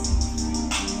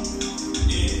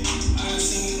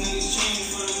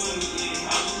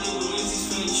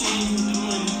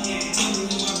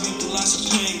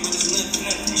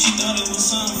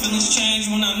 Change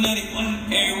when I'm nutty.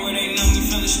 Everywhere they know me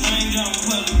feeling strange, I'm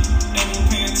flooded. They won't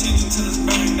pay attention till it's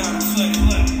burned out and flooded.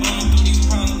 Going through these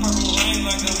problems, purple rain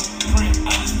like a print.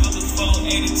 I just built a 4, 8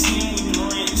 to 10 with the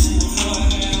wrench. Before I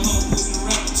had hope with the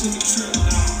rap, took a trip.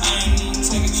 I ain't even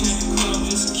take a chance to quit, I'm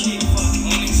just a kid.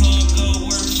 When it's all gold,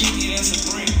 worth 50, that's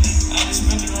a brick. I just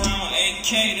spent it around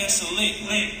 8K, that's a lick.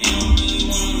 You don't really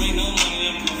wanna make no money,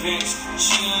 I'm convinced.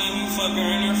 She gon' let me fuck her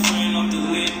and her friend off the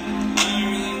lip.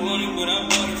 But I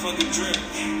bought it for the drip.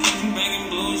 Keep from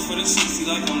banging blues for the 60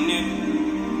 like I'm Nip.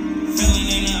 Feeling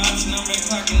ain't an option, I'm back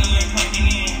clocking, I'm like clocking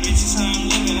in. Bitches, how I'm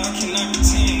living, I cannot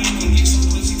pretend. I can get some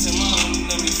pussy to my homie,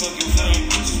 let me fucking friend.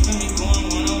 Bitches been me going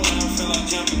one-on-one, I feel like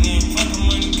jumping in. Fuck the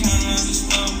money counter, I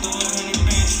just thumbed through 100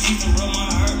 bands. Keith and broke my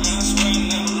heart, man, I swear I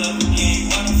never love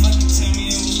again. Why the fuck you tell me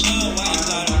it was love? Why you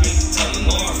lie to me? Telling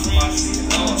all your friends,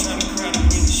 don't try to cry to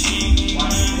me. She ain't getting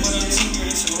mine, but I took her,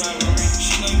 it's a robbery.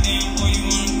 She like, damn boy, you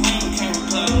wanna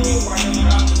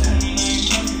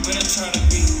try to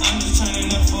be. I'm just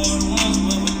turning up for all the ones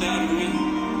but without me.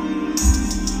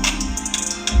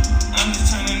 I'm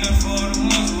just turning up for all the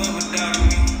ones but without me.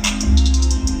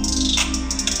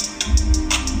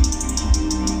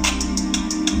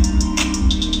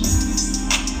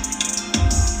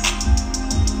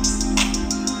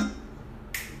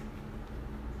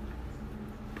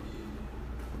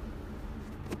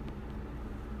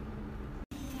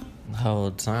 The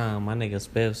whole time, my nigga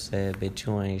Spiff said, bitch,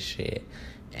 you ain't shit.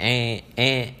 And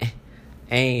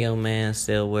your man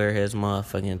still wear his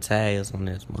motherfucking tags on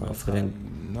this motherfucking.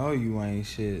 You know you ain't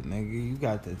shit, nigga. You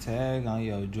got the tag on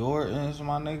your Jordans,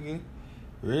 my nigga.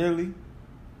 Really?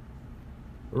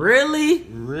 Really?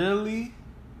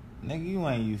 Nigga, you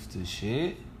ain't used to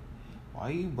shit. Why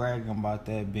you bragging about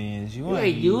that Benz? You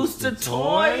ain't used to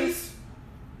toys?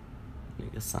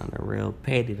 Nigga sounded real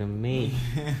petty to me.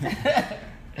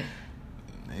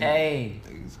 Hey.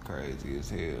 Nigga's crazy as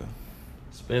hell.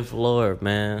 Spiff Lord,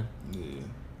 man. Yeah.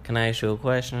 Can I ask you a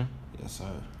question? Yes,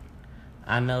 sir.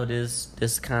 I know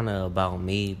this kind of about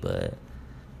me, but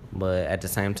at the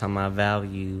same time, I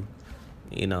value,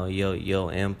 you know,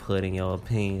 your input and your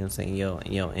opinions and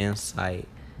your insight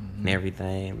and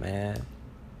everything, man.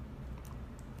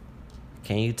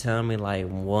 Can you tell me like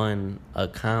one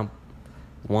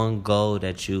goal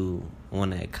that you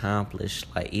want to accomplish,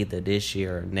 like either this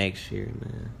year or next year,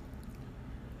 man?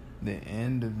 The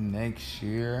end of next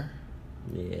year.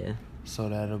 Yeah. So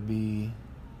that'll be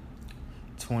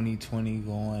 2020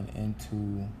 going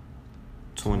into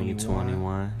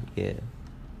 2021. Yeah.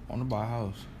 I want to buy a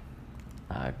house.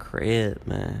 Crib,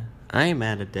 man. I ain't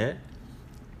mad at that.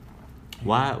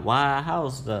 Why a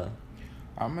house though?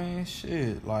 I mean,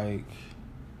 shit, like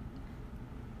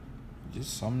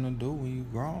just something to do when you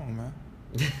grown, man.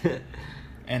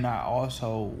 And I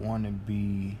also want to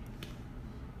be.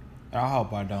 I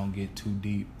hope I don't get too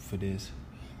deep for this.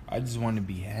 I just want to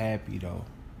be happy though.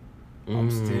 I'm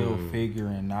still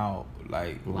figuring out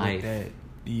like life. What that,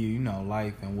 you know,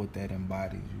 life and what that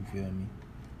embodies. You feel me?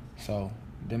 So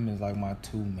them is like my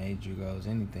two major goals.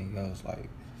 Anything else, like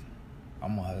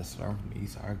I'm a hustler. I'm from the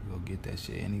East. I could go get that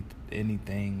shit.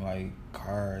 Anything like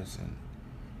cars and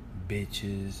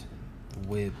bitches, and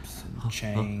whips and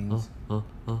chains.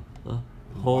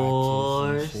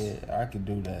 Horse. And shit. I could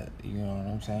do that, you know what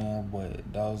I'm saying?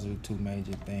 But those are two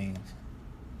major things.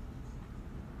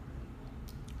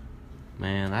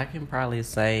 Man, I can probably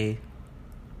say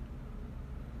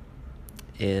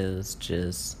is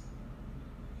just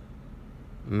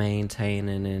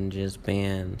maintaining and just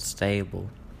being stable.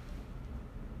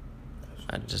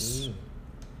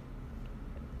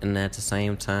 And at the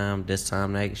same time, this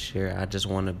time next year, I just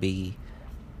want to be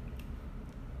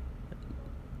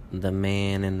the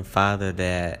man and the father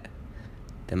that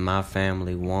my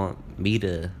family want me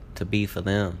to be for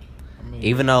them. I mean,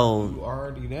 even though you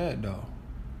already that though.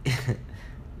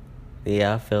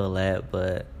 Yeah, I feel that,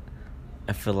 but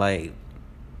I feel like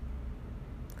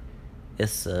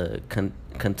it's a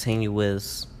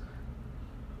continuous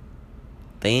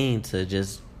thing to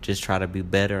just try to be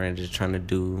better and just trying to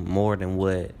do more than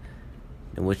what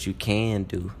you can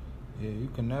do. Yeah, you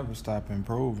can never stop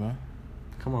improving.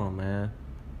 Come on, man.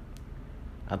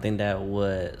 I think that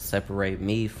would separate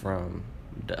me from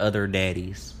the other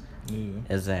daddies. Yeah.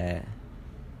 Is that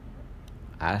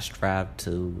I strive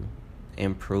to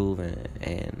improve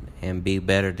and be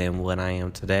better than what I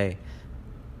am today.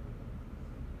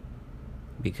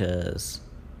 Because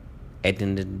at the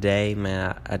end of the day,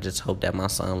 man, I just hope that my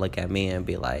son look at me and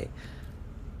be like,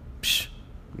 psh,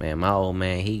 man, my old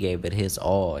man, he gave it his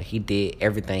all. He did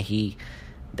everything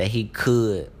that he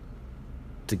could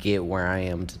to get where I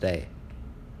am today.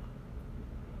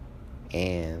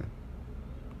 And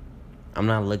I'm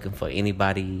not looking for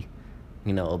anybody,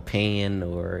 opinion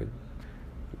or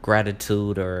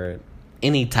gratitude or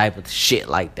any type of shit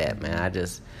like that, man. I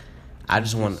just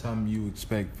want something you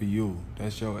expect for you.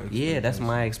 That's your expectation. Yeah, that's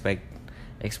my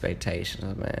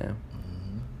expectations, man.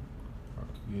 Mm-hmm. I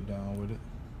can get down with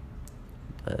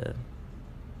it.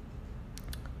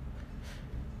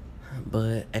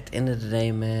 But at the end of the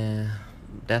day, man,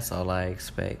 that's all I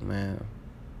expect, man.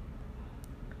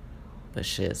 But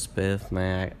shit, Spiff,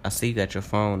 man, I see you got your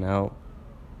phone out.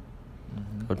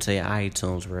 Mm-hmm. Go to your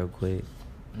iTunes real quick.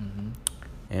 Mm-hmm.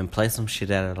 And play some shit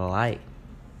out of the light.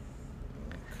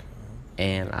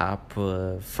 And I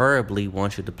preferably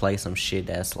want you to play some shit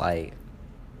that's like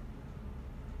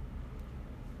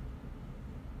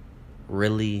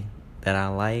really that I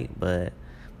like, but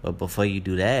before you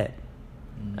do that,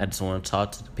 I just want to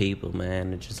talk to the people,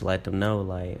 man, and just let them know,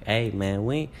 like, hey, man,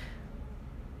 we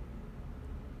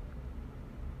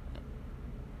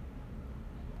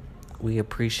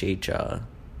appreciate y'all.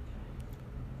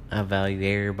 I value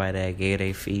everybody that gave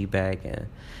their feedback, and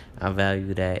I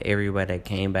value that everybody that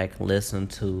came back and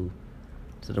listened to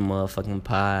the motherfucking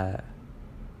pod.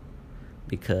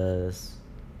 Because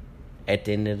at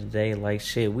the end of the day, like,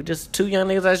 shit, we just two young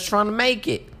niggas that's trying to make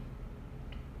it.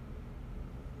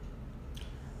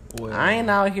 Well, I ain't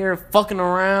out here fucking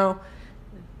around,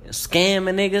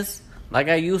 scamming niggas like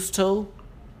I used to.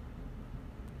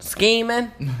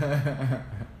 Scheming.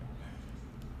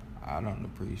 I don't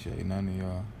appreciate none of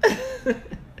y'all.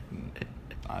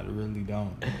 I really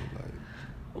don't. Like,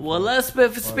 well, let's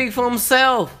speak for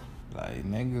himself. Like,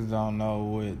 niggas don't know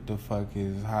what the fuck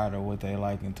is hot or what they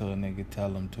like until a nigga tell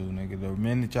them to, nigga. The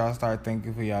minute y'all start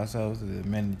thinking for yourselves, the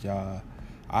minute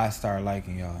I start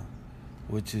liking y'all,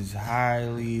 which is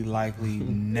highly likely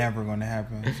never gonna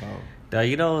happen. So, now,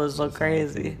 you know what's so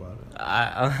crazy?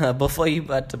 Before you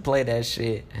about to play that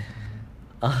shit,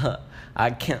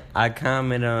 I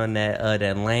commented on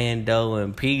that Lando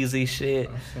and Peasy shit.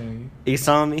 I seen you. You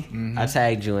saw me? Mm-hmm. I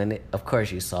tagged you in it. Of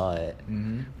course you saw it.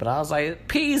 Mm-hmm. But I was like,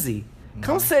 Peasy,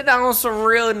 come sit down with some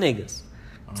real niggas.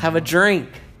 Let's have a drink.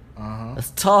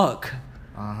 Let's talk.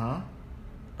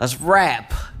 Let's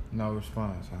rap. No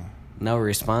response, huh? No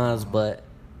response, but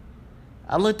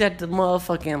I looked at the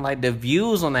motherfucking, like, the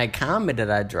views on that comment that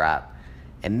I dropped,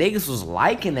 and niggas was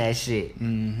liking that shit.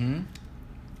 Mm-hmm.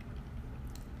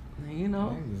 You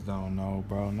know? Niggas don't know,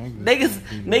 bro.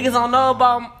 Niggas don't know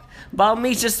about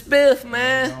Meech and Spiff,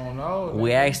 man. They don't know.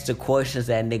 We ask the questions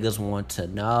that niggas want to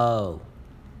know.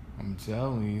 I'm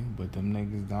telling you, but them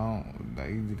niggas don't.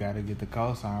 They either gotta get the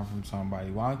cosign from somebody.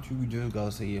 Why don't you just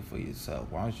go see it for yourself?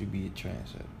 Why don't you be a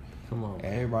trendsetter? Come on.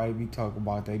 Everybody be talking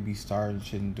about they be starting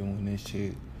shit and doing this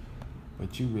shit,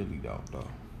 but you really don't, though.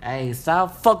 Hey,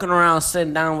 stop fucking around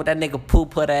sitting down with that nigga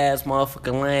poop-put ass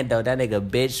motherfucking Lando. That nigga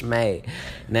bitch made.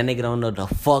 And that nigga don't know the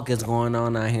fuck is going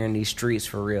on out here in these streets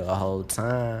for real the whole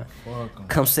time. Fuck 'em.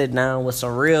 Come sit down with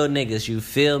some real niggas, you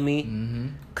feel me? Mm-hmm.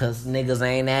 Cause niggas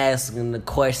ain't asking the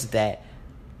questions that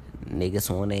niggas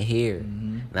want to hear.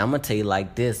 Mm-hmm. And I'm gonna tell you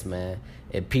like this, man.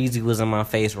 If Peasy was in my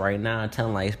face right now, I'd tell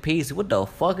him like, Peasy, what the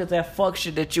fuck is that fuck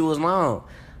shit that you was on?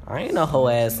 I ain't no hoe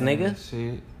ass nigga.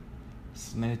 Shit.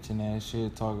 Snitching that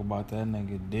shit, talk about that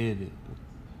nigga did it.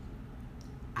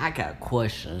 I got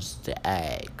questions to You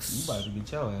ask. about to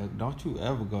get your ass. Don't you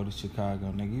ever go to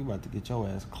Chicago, nigga. You about to get your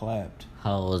ass clapped.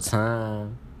 Whole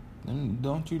time.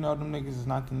 Don't you know them niggas is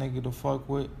not the nigga to fuck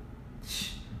with?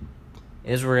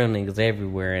 It's real niggas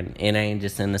everywhere, and it ain't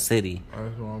just in the city.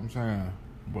 That's what I'm saying.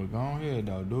 But go ahead,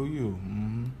 though. Do you?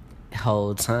 Mm-hmm.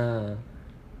 Whole time.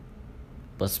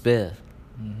 But Spiff,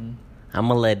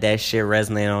 I'ma let that shit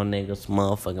resonate on niggas'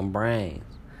 motherfucking brains.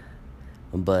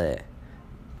 But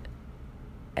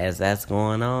as that's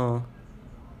going on,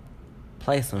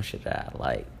 play some shit that I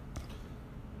like.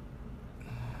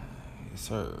 Yes,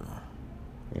 sir.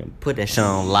 And put that shit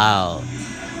on loud.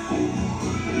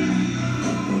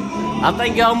 I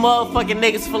thank y'all motherfucking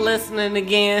niggas for listening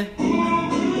again.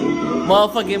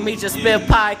 Motherfucking Meech and Spit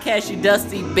podcast, you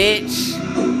dusty bitch.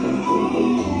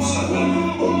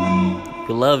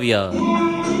 We love y'all.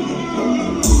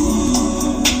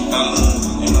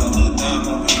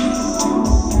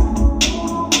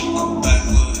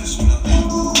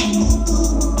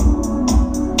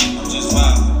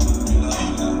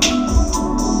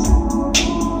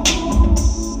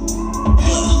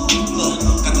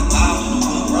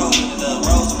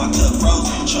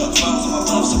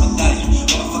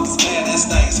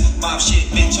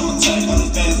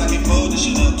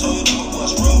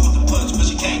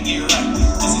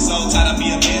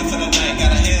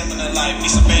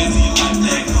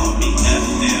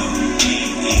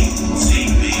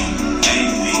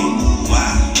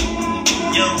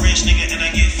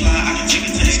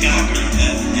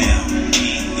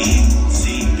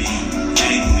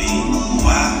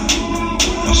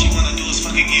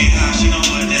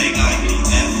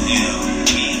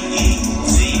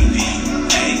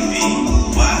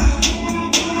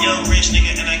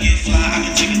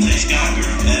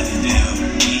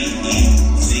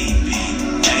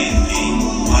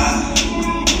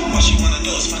 She wanna do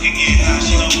is fucking get high,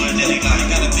 she know what that